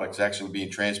much product is actually being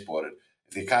transported.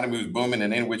 If the economy was booming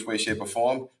in any which way, shape, or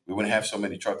form, we wouldn't have so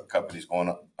many trucking companies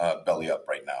going belly up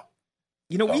right now.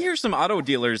 You know, we hear some auto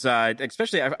dealers,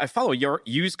 especially I follow your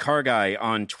used car guy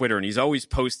on Twitter, and he's always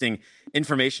posting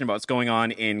information about what's going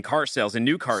on in car sales and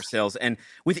new car sales. And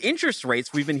with interest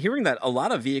rates, we've been hearing that a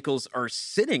lot of vehicles are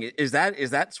sitting. Is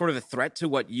that sort of a threat to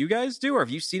what you guys do, or have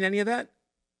you seen any of that?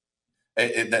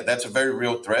 That's a very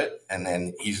real threat,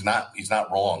 and he's not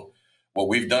wrong. What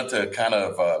we've done to kind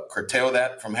of curtail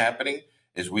that from happening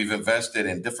is we've invested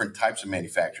in different types of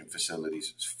manufacturing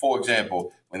facilities. For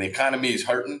example, when the economy is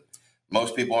hurting,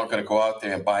 most people aren't going to go out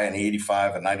there and buy an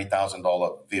 $85,000 or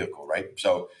 $90,000 vehicle, right?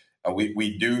 So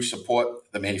we do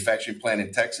support the manufacturing plant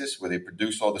in Texas where they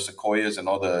produce all the Sequoias and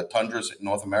all the Tundras in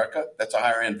North America. That's a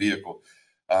higher end vehicle.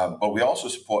 But we also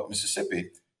support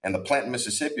Mississippi, and the plant in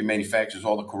Mississippi manufactures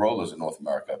all the Corollas in North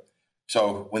America.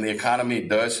 So when the economy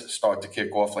does start to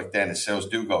kick off like that and sales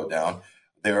do go down,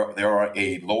 there are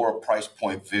a lower price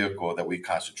point vehicle that we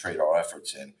concentrate our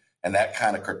efforts in. And that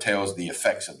kind of curtails the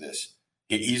effects of this.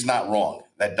 He's not wrong.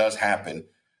 That does happen.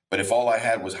 But if all I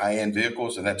had was high-end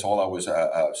vehicles and that's all I was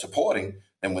supporting,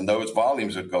 then when those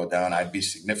volumes would go down, I'd be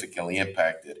significantly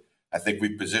impacted. I think we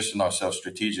positioned ourselves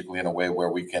strategically in a way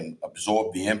where we can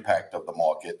absorb the impact of the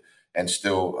market and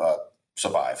still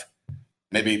survive.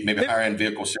 Maybe higher-end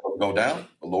vehicle sales go down,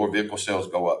 but lower vehicle sales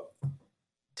go up.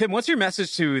 Tim, what's your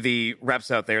message to the reps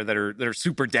out there that are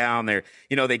super down? They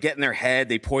get in their head,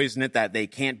 they poison it that they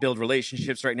can't build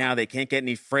relationships right now. They can't get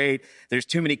any freight. There's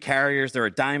too many carriers. They're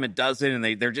a dime a dozen,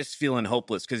 and they're just feeling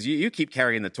hopeless because you keep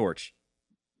carrying the torch.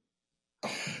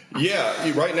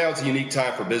 Yeah, right now it's a unique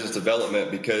time for business development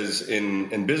because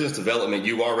in business development,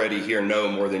 you already hear no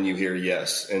more than you hear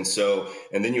yes. And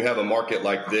then you have a market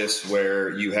like this where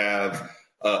you have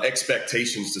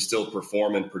expectations to still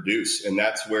perform and produce. And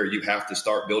that's where you have to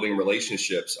start building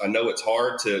relationships. I know it's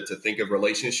hard to think of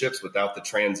relationships without the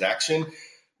transaction,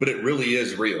 but it really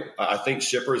is real. I think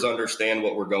shippers understand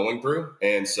what we're going through.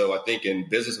 And so I think in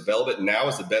business development, now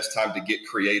is the best time to get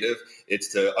creative.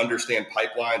 It's to understand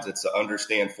pipelines. It's to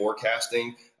understand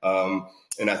forecasting.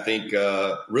 And I think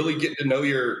really getting to know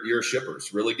your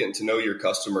shippers, really getting to know your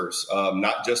customers,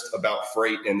 not just about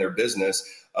freight in their business,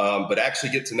 but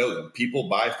actually get to know them. People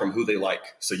buy from who they like.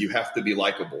 So you have to be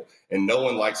likable. And no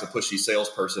one likes a pushy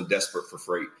salesperson desperate for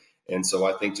freight. And so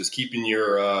I think just keeping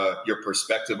your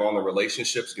perspective on the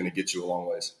relationship is going to get you a long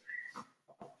ways.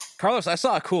 Carlos, I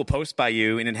saw a cool post by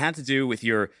you, and it had to do with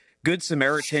your Good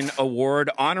Samaritan Award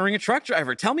honoring a truck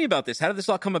driver. Tell me about this. How did this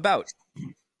all come about?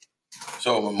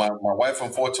 So my wife,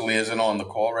 unfortunately, isn't on the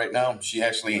call right now. She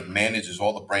actually manages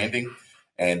all the branding.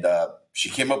 And she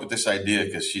came up with this idea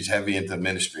because she's heavy into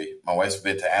ministry. My wife's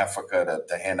been to Africa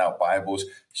to hand out Bibles.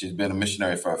 She's been a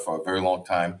missionary for a very long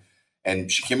time.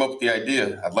 And she came up with the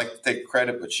idea. I'd like to take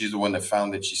credit, but she's the one that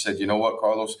found it. She said, you know what,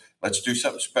 Carlos, let's do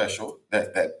something special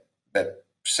that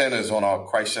centers on our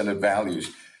Christ-centered values.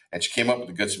 And she came up with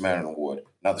the Good Samaritan Award.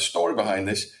 Now, the story behind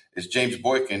this is James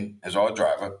Boykin is our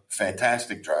driver,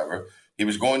 fantastic driver. He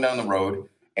was going down the road,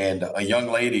 and a young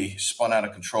lady spun out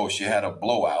of control. She had a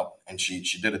blowout, and she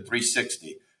did a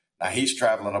 360. Now, he's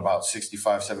traveling about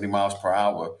 65, 70 miles per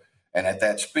hour. And at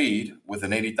that speed, with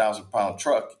an 80,000-pound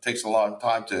truck, it takes a long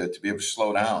time to be able to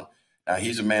slow down. Now,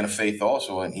 he's a man of faith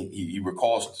also, and he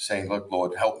recalls saying, look,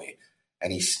 Lord, help me.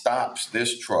 And he stops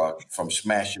this truck from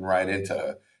smashing right into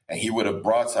her. And he would have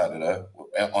broadsided her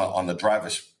on the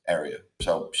driver's area.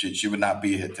 So she would not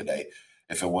be here today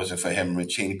if it wasn't for him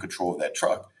retaining control of that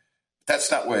truck. That's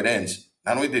not where it ends.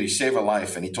 Not only did he save her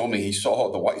life, and he told me he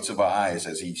saw the whites of her eyes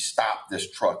as he stopped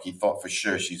this truck. He thought for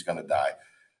sure she's going to die.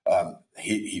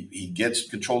 He gets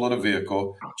control of the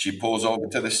vehicle. She pulls over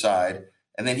to the side,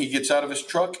 and then he gets out of his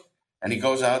truck, and he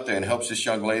goes out there and helps this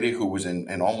young lady who was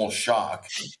in almost shock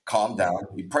calm down.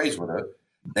 He prays with her.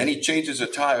 Then he changes a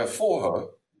tire for her.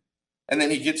 And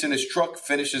then he gets in his truck,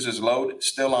 finishes his load,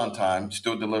 still on time,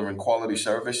 still delivering quality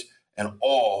service, and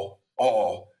all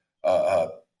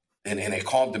in a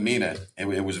calm demeanor.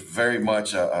 It was very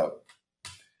much it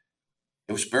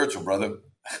was spiritual, brother.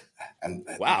 And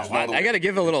wow, I got to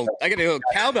give a little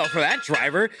cowbell for that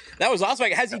driver. That was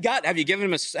awesome. Have you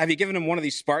given him one of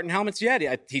these Spartan helmets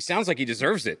yet? He sounds like he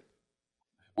deserves it.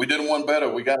 We did him one better.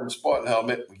 We got him a Spartan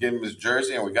helmet. We gave him his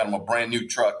jersey, and we got him a brand new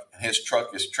truck. His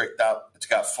truck is tricked out. It's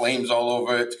got flames all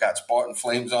over it. It's got Spartan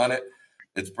flames on it.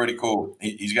 It's pretty cool.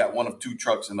 He's got one of 2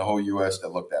 trucks in the whole U.S. that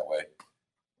look that way.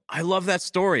 I love that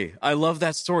story.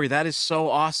 That is so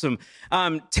awesome.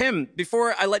 Tim,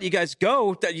 before I let you guys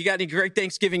go, you got any great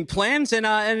Thanksgiving plans, and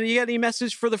you got any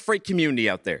message for the freight community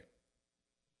out there?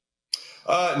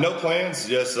 No plans,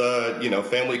 just,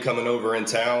 family coming over in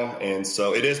town. And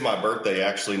so it is my birthday,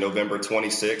 actually, November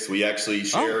 26th. We actually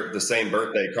share the same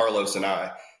birthday, Carlos and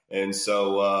I. And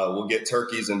so we'll get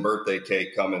turkeys and birthday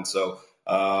cake coming. So,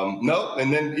 no.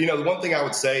 And then, the one thing I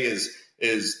would say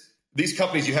is these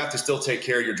companies, you have to still take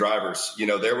care of your drivers.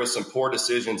 There was some poor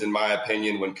decisions, in my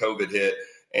opinion, when COVID hit.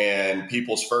 And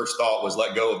people's first thought was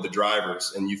let go of the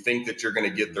drivers. And you think that you're going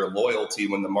to get their loyalty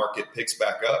when the market picks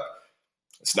back up.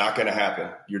 It's not going to happen.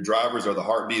 Your drivers are the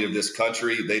heartbeat of this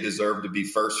country. They deserve to be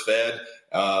first fed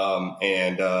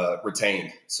and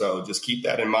retained. So just keep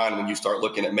that in mind when you start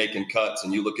looking at making cuts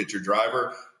and you look at your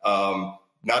driver.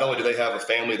 Not only do they have a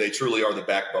family, they truly are the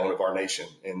backbone of our nation.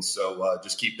 And so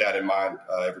just keep that in mind,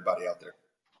 everybody out there.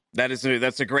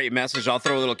 That's a great message. I'll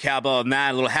throw a little cowbell on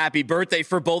that. A little happy birthday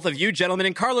for both of you, gentlemen.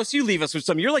 And Carlos, you leave us with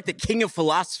something. You're like the king of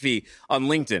philosophy on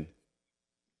LinkedIn.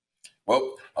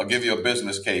 Well, I'll give you a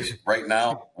business case. Right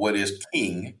now, what is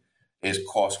king is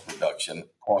cost reduction,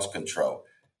 cost control.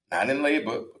 Not in labor,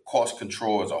 but cost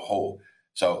control as a whole.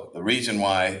 So the reason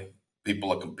why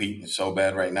people are competing so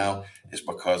bad right now is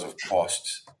because of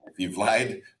costs. If you've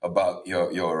lied about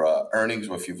your earnings,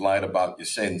 or if you've lied about your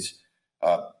sins,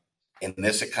 in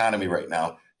this economy right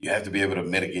now, you have to be able to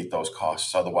mitigate those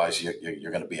costs. Otherwise,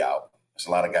 you're going to be out. There's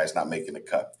a lot of guys not making the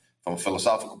cut. From a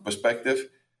philosophical perspective,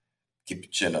 keep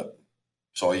your chin up.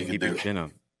 That's all you can do. Keep your chin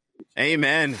up.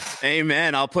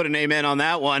 Amen. I'll put an amen on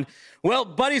that one. Well,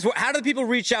 buddies, how do people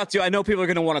reach out to you? I know people are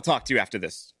going to want to talk to you after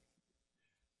this.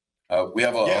 We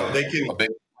have a big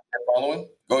following.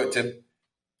 Go ahead, Tim.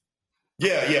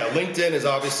 Yeah. LinkedIn is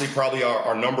obviously probably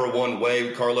our number one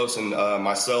way, Carlos and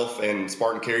myself and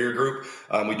Spartan Carrier Group.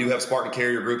 We do have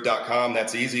SpartanCarrierGroup.com.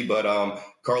 That's easy, but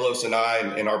Carlos and I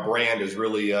and our brand is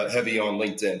really heavy on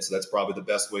LinkedIn. So that's probably the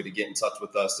best way to get in touch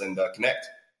with us and connect.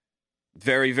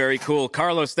 Very, very cool.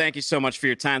 Carlos, thank you so much for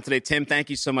your time today. Tim, thank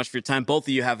you so much for your time. Both of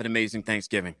you have an amazing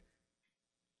Thanksgiving.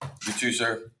 You too,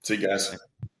 sir. See you guys.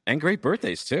 And great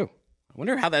birthdays, too. I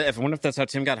wonder if that's how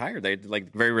Tim got hired. They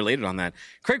very related on that.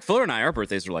 Craig Fuller and I, our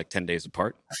birthdays are 10 days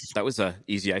apart. That was a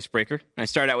easy icebreaker. I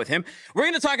started out with him. We're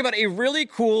going to talk about a really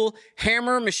cool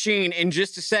hammer machine in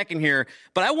just a second here,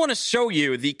 but I want to show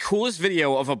you the coolest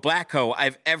video of a backhoe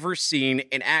I've ever seen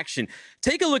in action.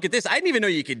 Take a look at this. I didn't even know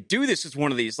you could do this with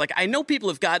one of these. I know people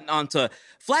have gotten onto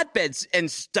flatbeds and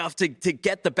stuff to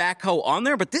get the backhoe on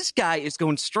there, but this guy is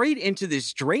going straight into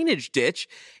this drainage ditch.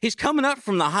 He's coming up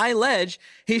from the high ledge.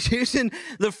 He's using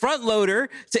the front loader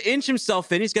to inch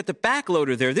himself in. He's got the back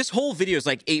loader there. This whole video is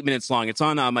 8 minutes long. It's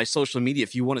on my social media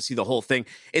if you want to see the whole thing.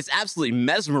 It's absolutely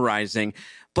mesmerizing.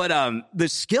 But the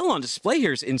skill on display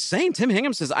here is insane. Tim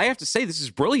Hingham says, I have to say, this is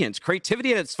brilliant.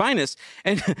 Creativity at its finest.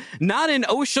 And not an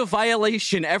OSHA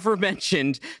violation ever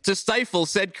mentioned to stifle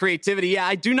said creativity. Yeah,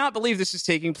 I do not believe this is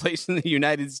taking place in the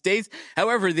United States.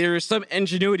 However, there is some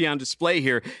ingenuity on display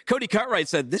here. Cody Cartwright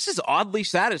said, this is oddly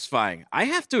satisfying. I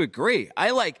have to agree.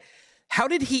 How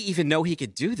did he even know he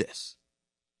could do this?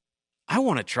 I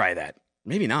want to try that.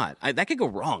 Maybe not. That could go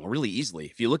wrong really easily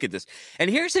if you look at this. And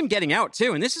here's him getting out,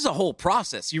 too. And this is a whole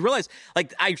process. You realize,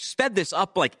 I sped this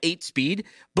up 8 speed,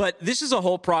 but this is a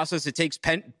whole process. It takes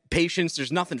patience.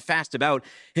 There's nothing fast about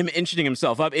him inching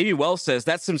himself up. Amy Wells says,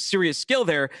 that's some serious skill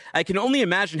there. I can only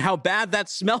imagine how bad that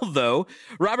smelled, though.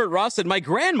 Robert Ross said, my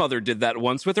grandmother did that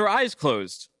once with her eyes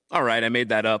closed. All right, I made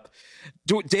that up.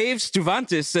 Dave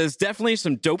Stuvantis says definitely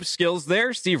some dope skills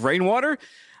there. Steve Rainwater,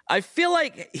 I feel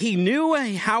like he knew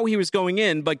how he was going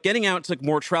in, but getting out took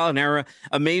more trial and error.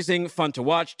 Amazing, fun to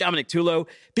watch. Dominic Tulo,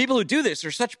 people who do this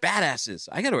are such badasses.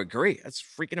 I got to agree. That's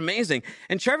freaking amazing.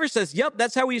 And Trevor says, yep,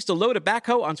 that's how we used to load a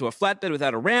backhoe onto a flatbed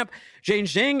without a ramp. Jane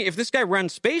Zhang, if this guy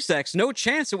runs SpaceX, no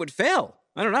chance it would fail.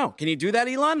 I don't know. Can you do that,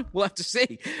 Elon? We'll have to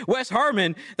see. Wes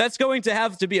Harmon, that's going to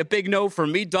have to be a big no for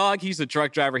me, dog. He's a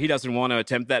truck driver. He doesn't want to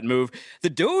attempt that move. The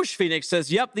Doge Phoenix says,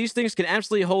 yep, these things can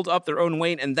absolutely hold up their own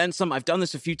weight and then some. I've done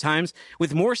this a few times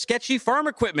with more sketchy farm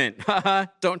equipment. Haha,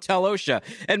 don't tell OSHA.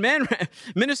 And man,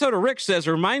 Minnesota Rick says,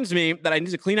 reminds me that I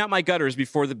need to clean out my gutters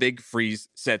before the big freeze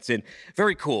sets in.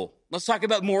 Very cool. Let's talk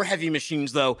about more heavy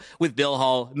machines, though, with Bill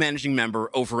Hall, managing member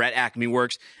over at Acme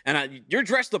Works. And you're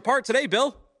dressed the part today,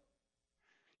 Bill.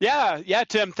 Yeah,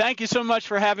 Tim. Thank you so much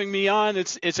for having me on.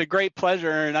 It's a great pleasure,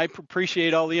 and I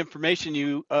appreciate all the information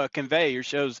you convey. Your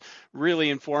show's really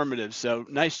informative. So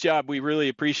nice job. We really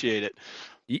appreciate it.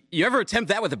 You ever attempt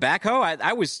that with a backhoe?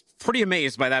 I was pretty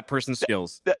amazed by that person's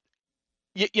skills.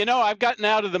 You know, I've gotten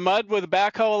out of the mud with a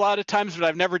backhoe a lot of times, but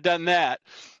I've never done that.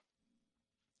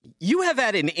 You have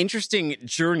had an interesting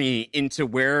journey into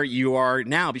where you are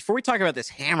now. Before we talk about this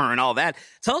hammer and all that,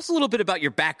 tell us a little bit about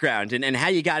your background and how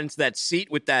you got into that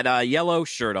seat with that yellow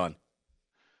shirt on.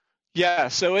 Yeah,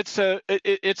 so it's an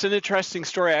interesting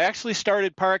story. I actually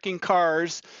started parking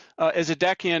cars as a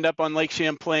deckhand up on Lake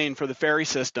Champlain for the ferry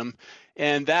system,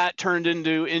 and that turned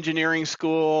into engineering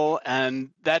school, and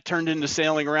that turned into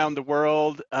sailing around the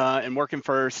world and working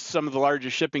for some of the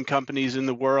largest shipping companies in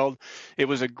the world. It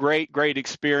was a great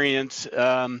experience.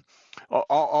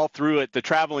 All through it, the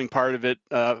traveling part of it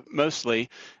mostly.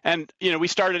 And, you know, we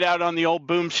started out on the old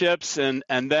boom ships and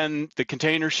then the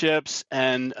container ships.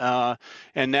 And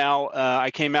now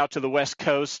I came out to the West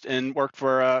Coast and worked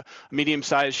for a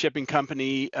medium-sized shipping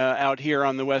company out here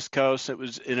on the West Coast. It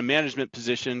was in a management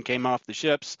position, came off the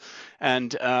ships.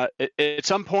 And at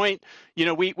some point, you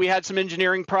know, we had some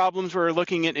engineering problems. We were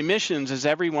looking at emissions, as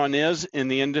everyone is in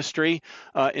the industry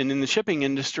and in the shipping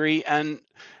industry.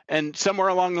 And somewhere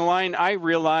along the line, I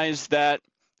realized that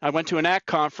I went to an ACT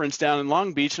conference down in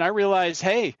Long Beach, and I realized,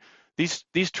 hey,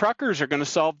 these truckers are going to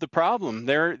solve the problem.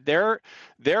 They're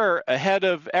ahead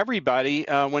of everybody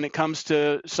when it comes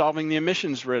to solving the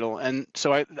emissions riddle. And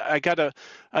so I got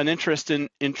an interest in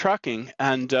trucking.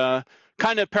 And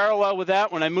kind of parallel with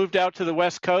that, when I moved out to the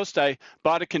West Coast, I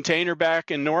bought a container back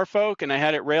in Norfolk, and I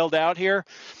had it railed out here.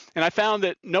 And I found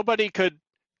that nobody could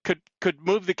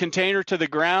move the container to the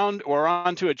ground or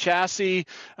onto a chassis.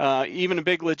 Even a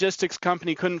big logistics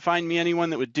company couldn't find me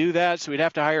anyone that would do that, so we'd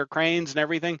have to hire cranes and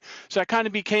everything. So I kind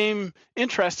of became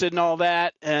interested in all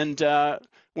that. And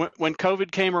when COVID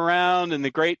came around and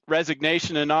the Great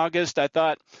Resignation in August, I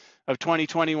thought of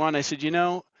 2021. I said, you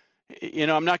know,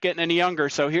 I'm not getting any younger,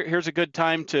 so here's a good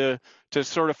time to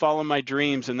sort of follow my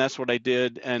dreams, and that's what I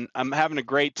did. And I'm having a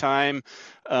great time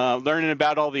learning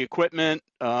about all the equipment.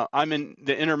 I'm in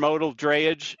the intermodal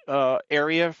drayage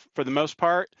area for the most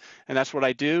part, and that's what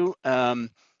I do.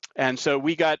 And so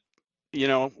we bought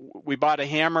a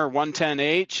hammer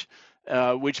 110H,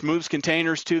 which moves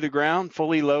containers to the ground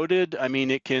fully loaded. I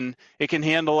mean, it can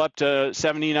handle up to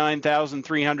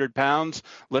 79,300 pounds,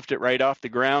 lift it right off the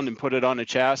ground and put it on a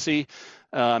chassis.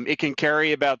 It can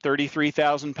carry about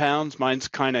 33,000 pounds. Mine's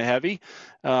kind of heavy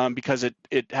because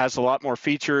it has a lot more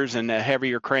features and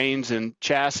heavier cranes and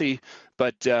chassis.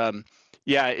 But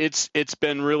yeah, it's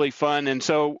been really fun. And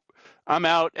so I'm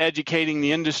out educating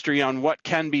the industry on what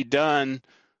can be done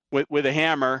with a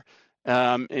hammer.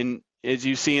 And as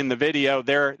you see in the video,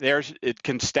 there's it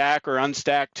can stack or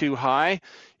unstack too high.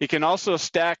 It can also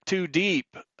stack too deep.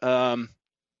 So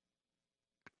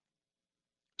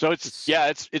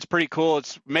it's pretty cool.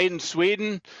 It's made in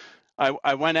Sweden.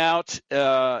 I went out.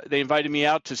 They invited me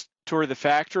out to tour the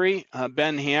factory.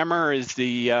 Ben Hammer is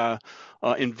the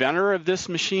inventor of this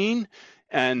machine,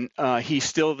 and he's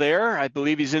still there. I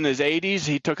believe he's in his 80s.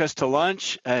 He took us to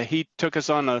lunch. He took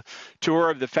us on a tour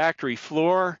of the factory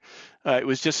floor. It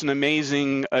was just an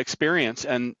amazing experience.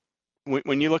 And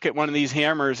when you look at one of these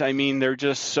hammers, I mean, they're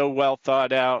just so well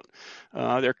thought out.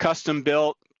 They're custom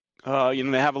built. They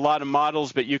have a lot of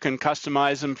models, but you can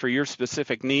customize them for your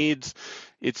specific needs.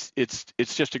 It's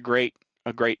just a great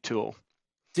tool.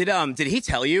 Did he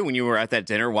tell you when you were at that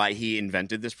dinner why he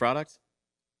invented this product?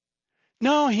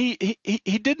 No, he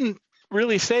didn't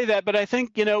really say that, but I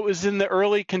think, it was in the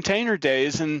early container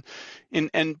days, and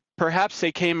perhaps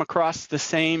they came across the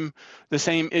same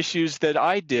issues that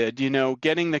I did,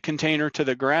 getting the container to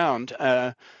the ground.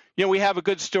 we have a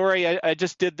good story. I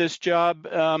just did this job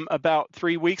about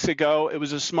 3 weeks ago. It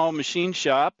was a small machine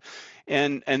shop,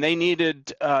 and they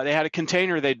needed they had a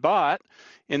container they'd bought,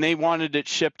 and they wanted it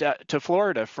shipped out to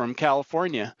Florida from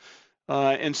California.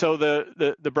 And so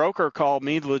the broker called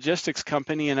me, the logistics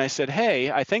company, and I said,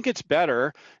 hey, I think it's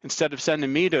better, instead of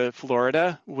sending me to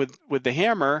Florida with the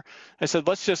hammer, I said,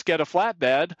 let's just get a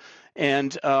flatbed,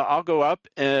 and I'll go up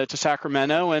to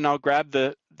Sacramento, and I'll grab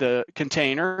the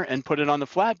container and put it on the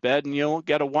flatbed, and you'll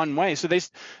get a one-way. So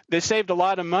they saved a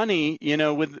lot of money,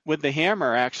 with the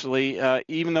hammer, actually,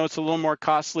 even though it's a little more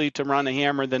costly to run a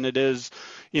hammer than it is,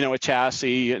 a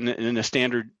chassis in a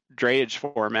standard drayage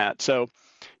format. So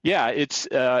yeah, it's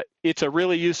a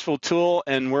really useful tool,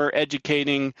 and we're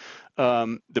educating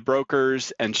the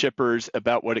brokers and shippers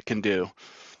about what it can do.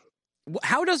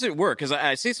 How does it work? Because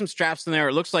I see some straps in there.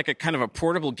 It looks like a kind of a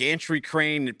portable gantry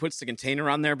crane. It puts the container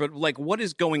on there. But what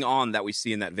is going on that we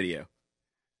see in that video?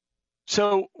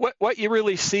 So what you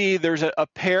really see, there's a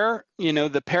pair,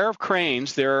 the pair of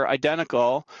cranes, they're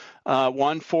identical,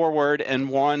 one forward and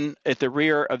one at the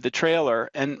rear of the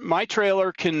trailer. And my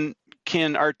trailer can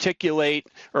articulate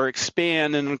or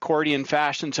expand in an accordion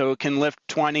fashion, so it can lift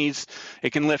 20s,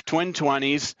 it can lift twin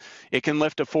 20s, it can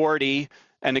lift a 40,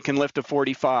 and it can lift a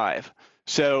 45.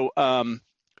 So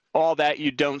all that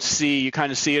you don't see, you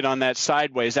kind of see it on that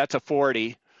sideways. That's a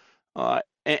 40,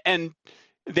 and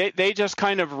they just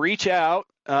kind of reach out.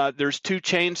 There's two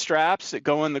chain straps that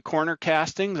go in the corner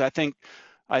castings. I think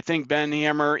Ben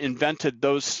Hammer invented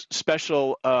those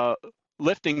special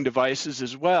lifting devices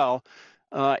as well.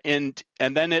 And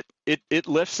then it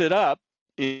lifts it up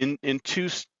in two.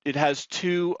 It has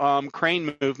two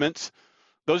crane movements.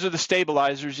 Those are the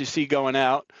stabilizers you see going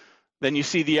out. Then you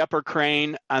see the upper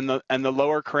crane and the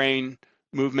lower crane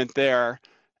movement there.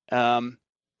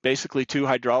 Basically two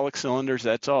hydraulic cylinders.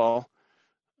 That's all.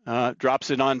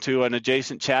 Drops it onto an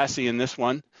adjacent chassis in this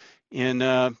one, and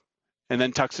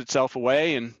then tucks itself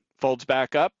away and folds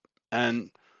back up, and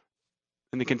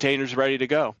the container's ready to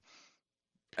go.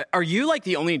 Are you like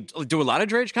the only? Do a lot of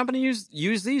drayage companies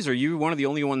use these? Are you one of the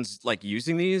only ones like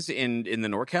using these in the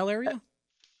NorCal area?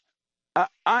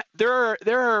 There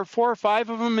are 4 or 5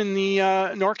 of them in the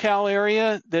NorCal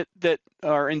area that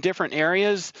are in different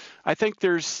areas. I think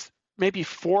there's maybe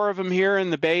 4 of them here in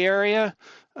the Bay Area.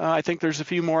 I think there's a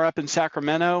few more up in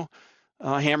Sacramento.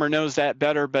 Hammer knows that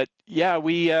better, but yeah,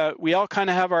 we all kind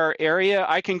of have our area.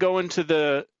 I can go into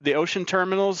the ocean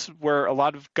terminals where a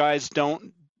lot of guys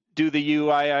don't do the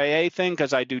UIIA thing,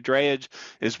 because I do drayage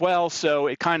as well. So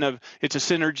it's a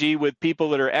synergy with people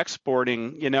that are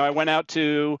exporting. I went out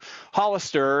to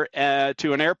Hollister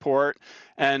to an airport,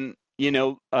 and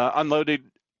unloaded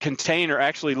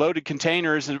loaded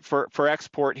containers for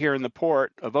export here in the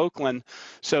port of Oakland.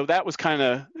 So that was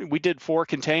we did 4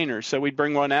 containers. So we'd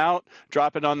bring one out,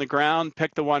 drop it on the ground,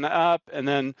 pick the one up, and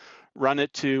then run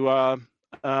it to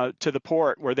the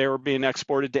port where they were being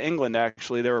exported to England.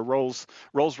 Actually, they were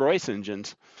Rolls-Royce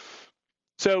engines.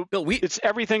 So Bill, it's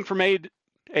everything from A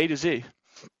to Z.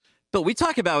 But we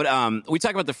talk about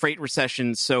the freight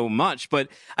recession so much, but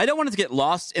I don't want it to get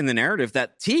lost in the narrative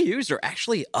that TEUs are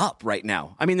actually up right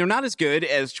now. I mean, they're not as good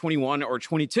as 21 or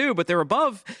 22, but they're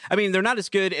above. I mean, they're not as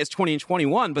good as 20 and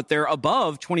 21, but they're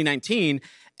above 2019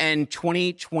 and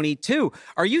 2022.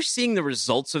 Are you seeing the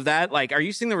results of that? Like, are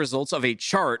you seeing the results of a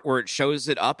chart where it shows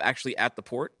it up actually at the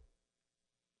port?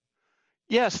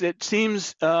 Yes, it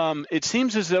seems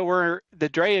as though the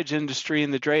drayage industry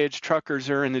and the drayage truckers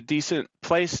are in a decent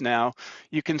place now.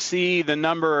 You can see the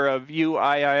number of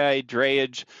UIIA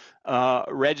drayage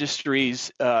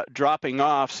registries dropping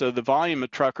off, so the volume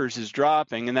of truckers is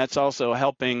dropping, and that's also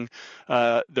helping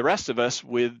the rest of us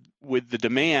with the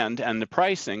demand and the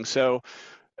pricing. So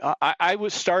I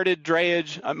started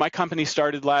drayage. My company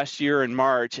started last year in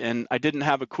March, and I didn't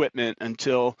have equipment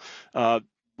until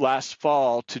last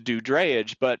fall to do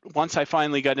drayage. But once I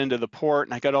finally got into the port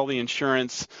and I got all the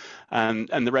insurance and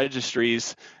the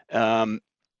registries,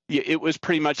 it was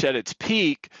pretty much at its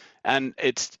peak, and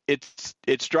it's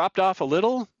dropped off a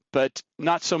little, but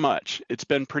not so much. It's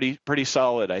been pretty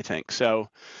solid, I think. So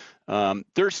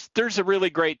there's a really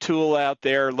great tool out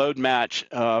there, Load Match,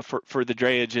 for the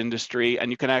drayage industry,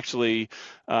 and you can actually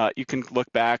you can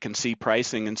look back and see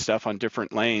pricing and stuff on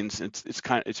different lanes.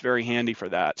 It's very handy for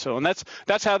that. So, and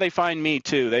that's how they find me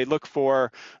too. They look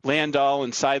for Landau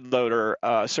and side loader,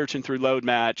 searching through Load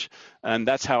Match, and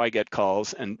that's how I get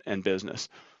calls and business.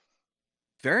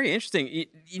 Very interesting.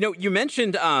 You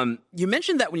mentioned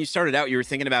that when you started out, you were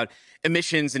thinking about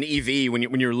emissions and EV when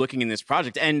you were looking in this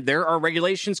project, and there are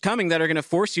regulations coming that are going to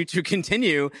force you to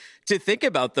continue to think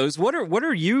about those. What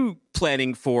are you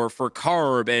planning for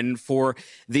CARB and for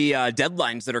the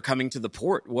deadlines that are coming to the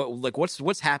port?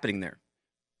 What's happening there?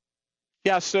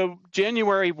 Yeah, so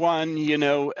January 1,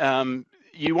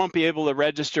 you won't be able to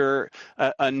register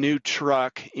a new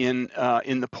truck in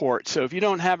the port. So if you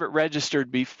don't have it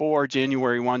registered before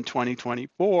January 1,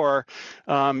 2024,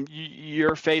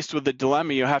 you're faced with a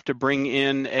dilemma. You have to bring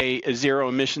in a zero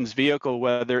emissions vehicle,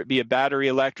 whether it be a battery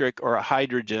electric or a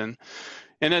hydrogen.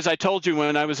 And as I told you,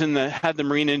 when I was had the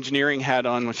marine engineering hat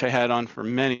on, which I had on for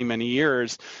many, many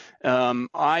years,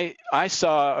 I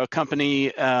saw a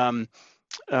company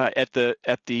at the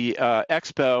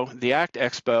expo, the ACT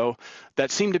Expo,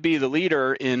 that seemed to be the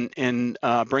leader in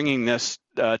bringing this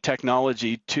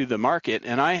technology to the market.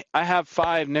 And I have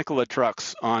 5 Nikola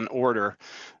trucks on order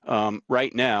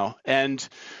right now, and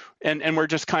we're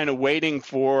just kind of waiting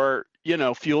for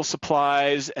fuel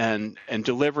supplies and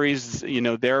deliveries.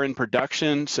 They're in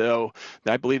production, so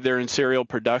I believe they're in serial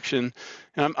production.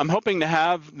 And I'm hoping to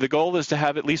have, the goal is to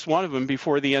have at least one of them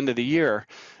before the end of the year.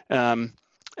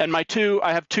 And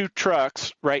I have 2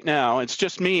 trucks right now. It's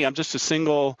just me. I'm just a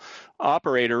single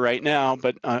operator right now.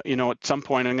 But, at some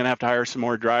point, I'm going to have to hire some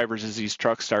more drivers as these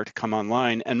trucks start to come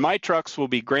online. And my trucks will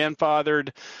be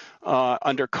grandfathered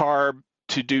under CARB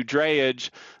to do drayage,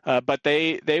 but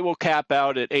they will cap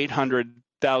out at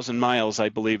 800,000 miles, I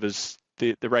believe, is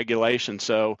the regulation.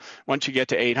 So once you get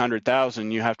to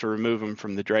 800,000, you have to remove them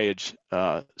from the drayage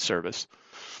service.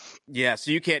 Yeah,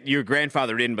 so you're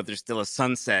grandfathered in, but there's still a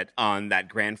sunset on that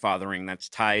grandfathering that's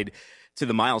tied to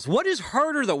the miles. What is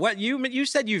harder, though? You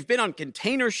said you've been on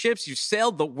container ships, you've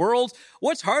sailed the world.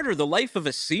 What's harder, the life of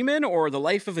a seaman or the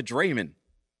life of a drayman?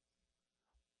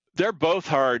 They're both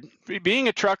hard. Being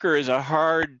a trucker is a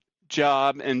hard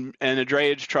job, and a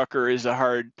drayage trucker is a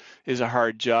hard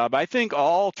job. I think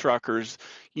all truckers,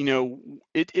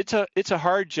 it's a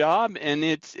hard job, and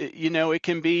it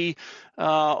can be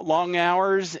long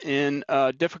hours in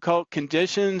difficult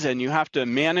conditions, and you have to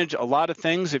manage a lot of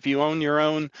things. If you own your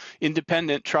own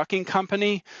independent trucking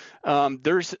company,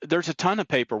 there's a ton of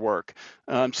paperwork.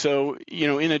 So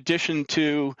in addition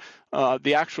to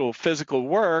the actual physical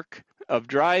work of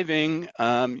driving,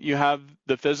 you have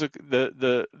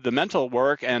the mental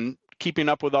work and keeping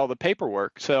up with all the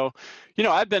paperwork. So,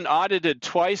 I've been audited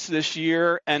twice this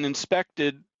year and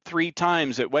inspected 3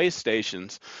 times at weigh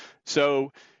stations.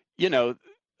 So,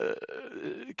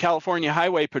 California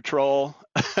Highway Patrol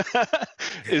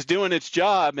is doing its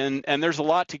job, and there's a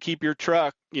lot to keep your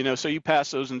truck, so you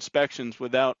pass those inspections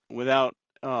without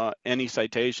any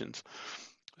citations.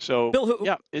 So,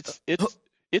 Bill, it's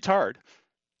hard.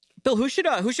 Bill, who should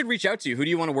reach out to you? Who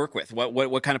do you want to work with?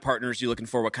 What kind of partners are you looking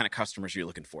for? What kind of customers are you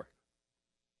looking for?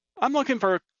 I'm looking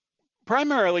for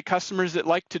primarily customers that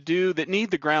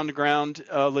need the ground-to-ground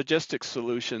logistics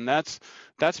solution. That's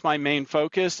my main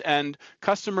focus, and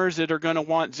customers that are going to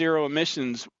want zero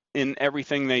emissions in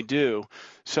everything they do.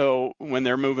 So when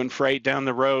they're moving freight down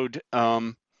the road,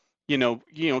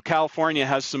 California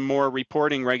has some more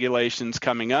reporting regulations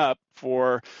coming up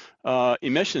for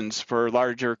emissions for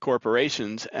larger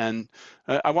corporations, and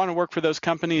I want to work for those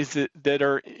companies that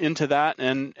are into that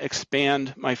and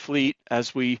expand my fleet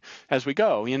as we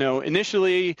go.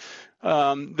 Initially,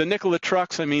 the Nikola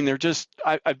trucks,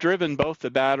 I've driven both the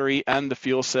battery and the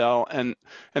fuel cell, and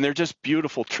they're just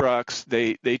beautiful trucks.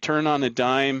 They turn on a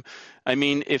dime.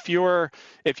 If you're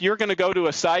going to go to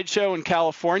a sideshow in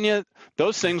California,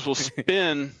 those things will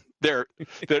spin their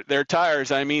tires.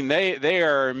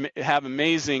 They have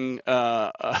amazing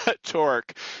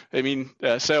torque. They're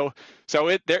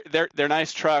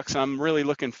nice trucks. I'm really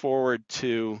looking forward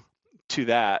to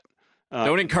that.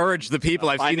 Don't encourage the people.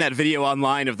 I've seen that video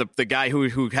online of the guy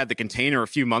who had the container a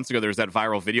few months ago. There was that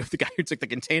viral video of the guy who took the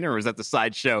container. Or was that the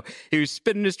sideshow? He was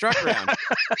spinning his truck around.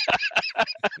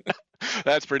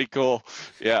 That's pretty cool.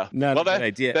 Yeah. Not a good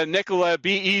idea. The Nikola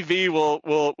BEV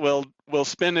will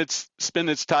spin its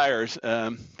tires.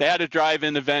 They had a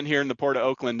drive-in event here in the Port of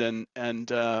Oakland,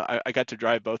 and I got to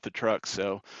drive both the trucks,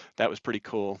 so that was pretty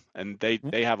cool. And they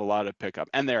have a lot of pickup,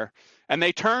 and they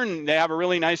have a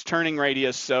really nice turning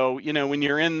radius. So when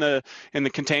you're in the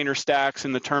container stacks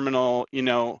in the terminal,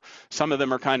 some of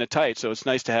them are kind of tight. So it's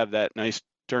nice to have that nice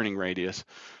turning radius.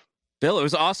 Bill, it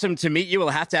was awesome to meet you. We'll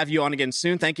have to have you on again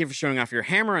soon. Thank you for showing off your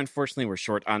hammer. Unfortunately, we're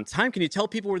short on time. Can you tell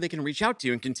people where they can reach out to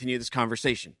you and continue this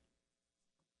conversation?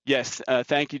 Yes,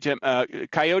 thank you, Tim.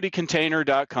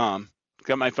 CoyoteContainer.com.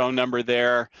 Got my phone number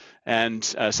there and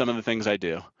some of the things I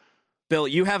do. Bill,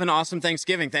 you have an awesome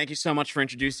Thanksgiving. Thank you so much for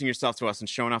introducing yourself to us and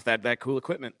showing off that cool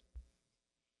equipment.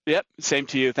 Yep, same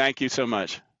to you. Thank you so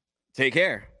much. Take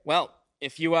care. Well,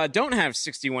 if you don't have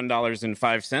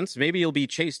 $61.05, maybe you'll be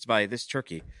chased by this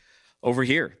turkey over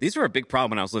here. These were a big problem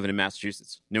when I was living in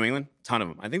Massachusetts. New England, ton of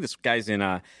them. I think this guy's in,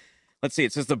 let's see,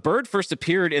 it says the bird first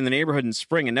appeared in the neighborhood in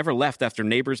spring and never left after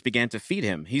neighbors began to feed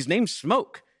him. He's named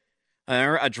Smoke.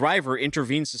 A driver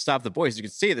intervenes to stop the boys. You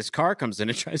can see this car comes in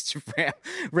and tries to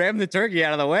ram the turkey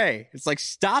out of the way. It's like,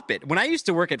 stop it. When I used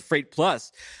to work at Freight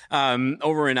Plus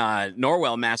over in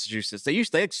Norwell, Massachusetts,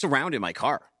 they surrounded my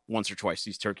car once or twice,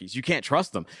 these turkeys. You can't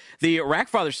trust them. The rack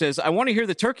father says, I want to hear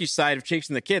the turkey side of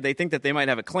chasing the kid. They think that they might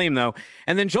have a claim, though.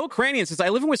 And then Joel Cranian says, I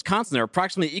live in Wisconsin. There are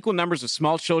approximately equal numbers of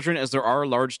small children as there are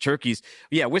large turkeys.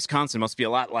 Yeah, Wisconsin must be a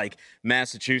lot like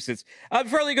Massachusetts.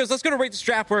 Before he goes, let's go to Rate the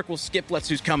Strap Work. We'll skip Let's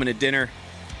Who's Coming to Dinner.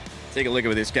 Take a look at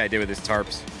what this guy did with his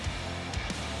tarps.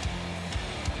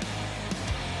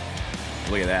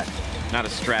 Look at that. Not a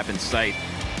strap in sight.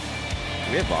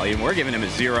 We have volume. We're giving him a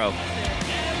 0.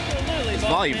 His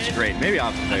volume's great. Maybe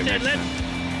I'll have to play him next time.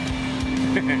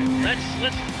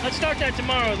 Let's start that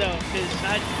tomorrow, though, because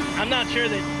I'm not sure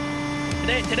that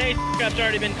today's up's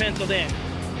already been penciled in.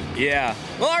 Yeah.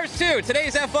 Well, ours too.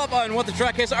 Today's F up on What the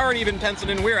Truck has already been penciled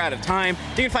in. We're out of time.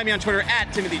 You can find me on Twitter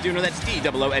at Timothy Dooner. That's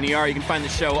DOONER. You can find the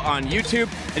show on YouTube,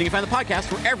 and you can find the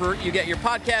podcast wherever you get your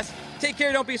podcasts. Take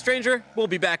care. Don't be a stranger. We'll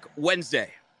be back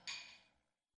Wednesday.